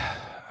 I'll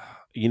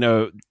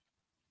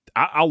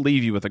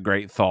leave you with a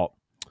great thought.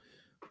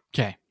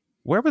 Okay.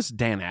 Where was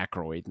Dan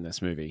Aykroyd in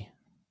this movie?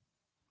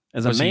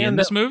 As a man in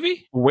this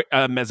movie?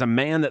 As a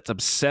man that's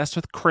obsessed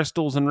with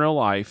crystals in real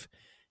life,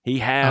 he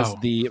has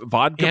the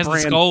vodka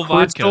brand Skull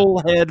Crystal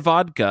vodka. Head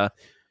vodka.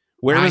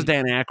 Where was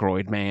Dan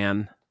Aykroyd,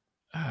 man?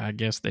 I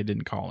guess they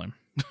didn't call him.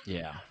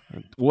 Yeah.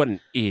 What an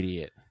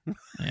idiot.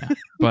 Yeah.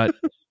 But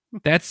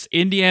that's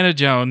Indiana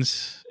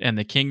Jones and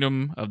the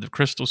Kingdom of the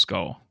Crystal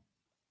Skull.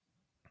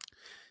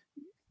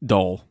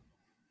 Dull.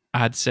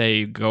 I'd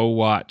say go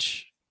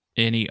watch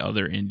any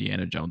other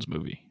Indiana Jones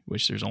movie,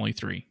 which there's only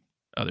 3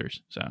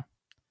 others. So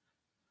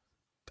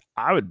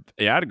I'd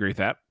agree with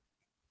that.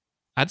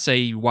 I'd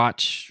say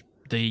watch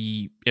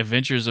The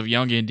Adventures of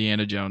Young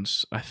Indiana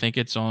Jones. I think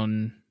it's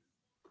on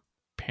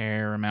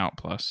Paramount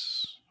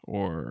Plus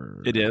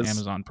or it is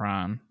Amazon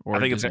Prime. Or I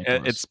think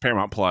it's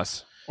Paramount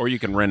Plus, or you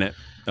can rent it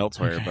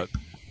elsewhere. Okay. But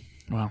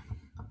well,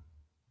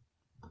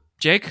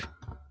 Jake,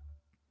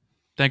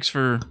 thanks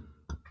for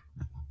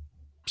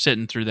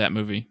sitting through that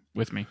movie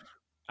with me.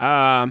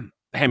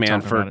 Hey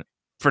man, for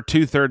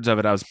 2/3 of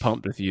it, I was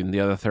pumped with you, and the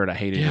other third, I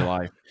hated your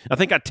life. I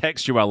think I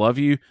texted you, "I love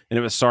you," and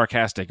it was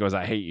sarcastic. It was,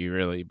 "I hate you,"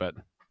 really, but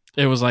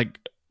it was like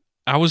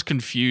I was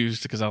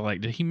confused because I was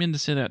like, did he mean to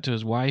send that to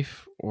his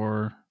wife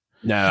or?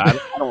 No, I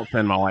don't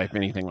send my wife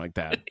anything like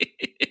that.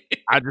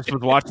 I just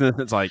was watching this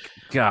and it's like,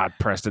 God,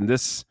 Preston,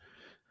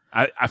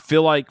 I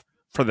feel like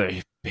for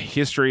the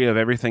history of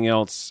everything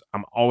else,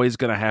 I'm always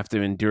going to have to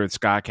endure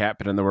Sky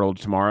Captain in the World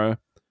of Tomorrow.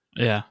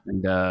 Yeah.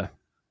 And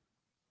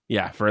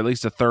yeah, for at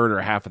least a third or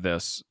half of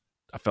this,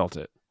 I felt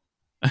it.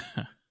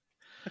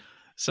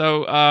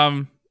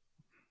 So,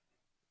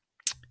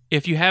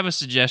 if you have a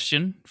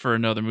suggestion for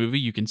another movie,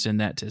 you can send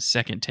that to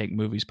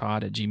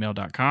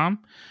secondtakemoviespod@gmail.com.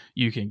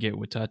 You can get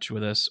in touch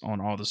with us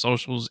on all the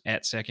socials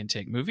at Second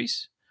Take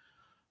Movies.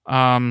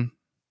 And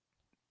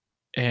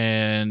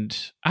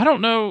I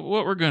don't know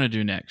what we're going to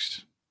do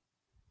next.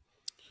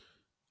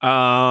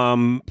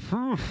 I'm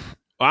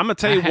gonna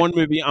tell you one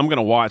movie I'm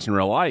gonna watch in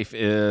real life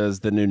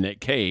is the new Nick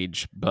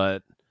Cage,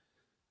 but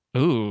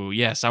ooh,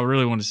 yes, I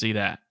really want to see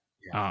that.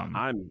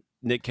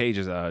 Nick Cage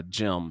is a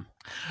gem.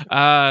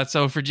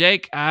 So for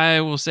Jake,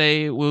 I will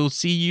say we'll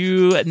see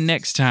you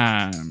next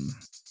time.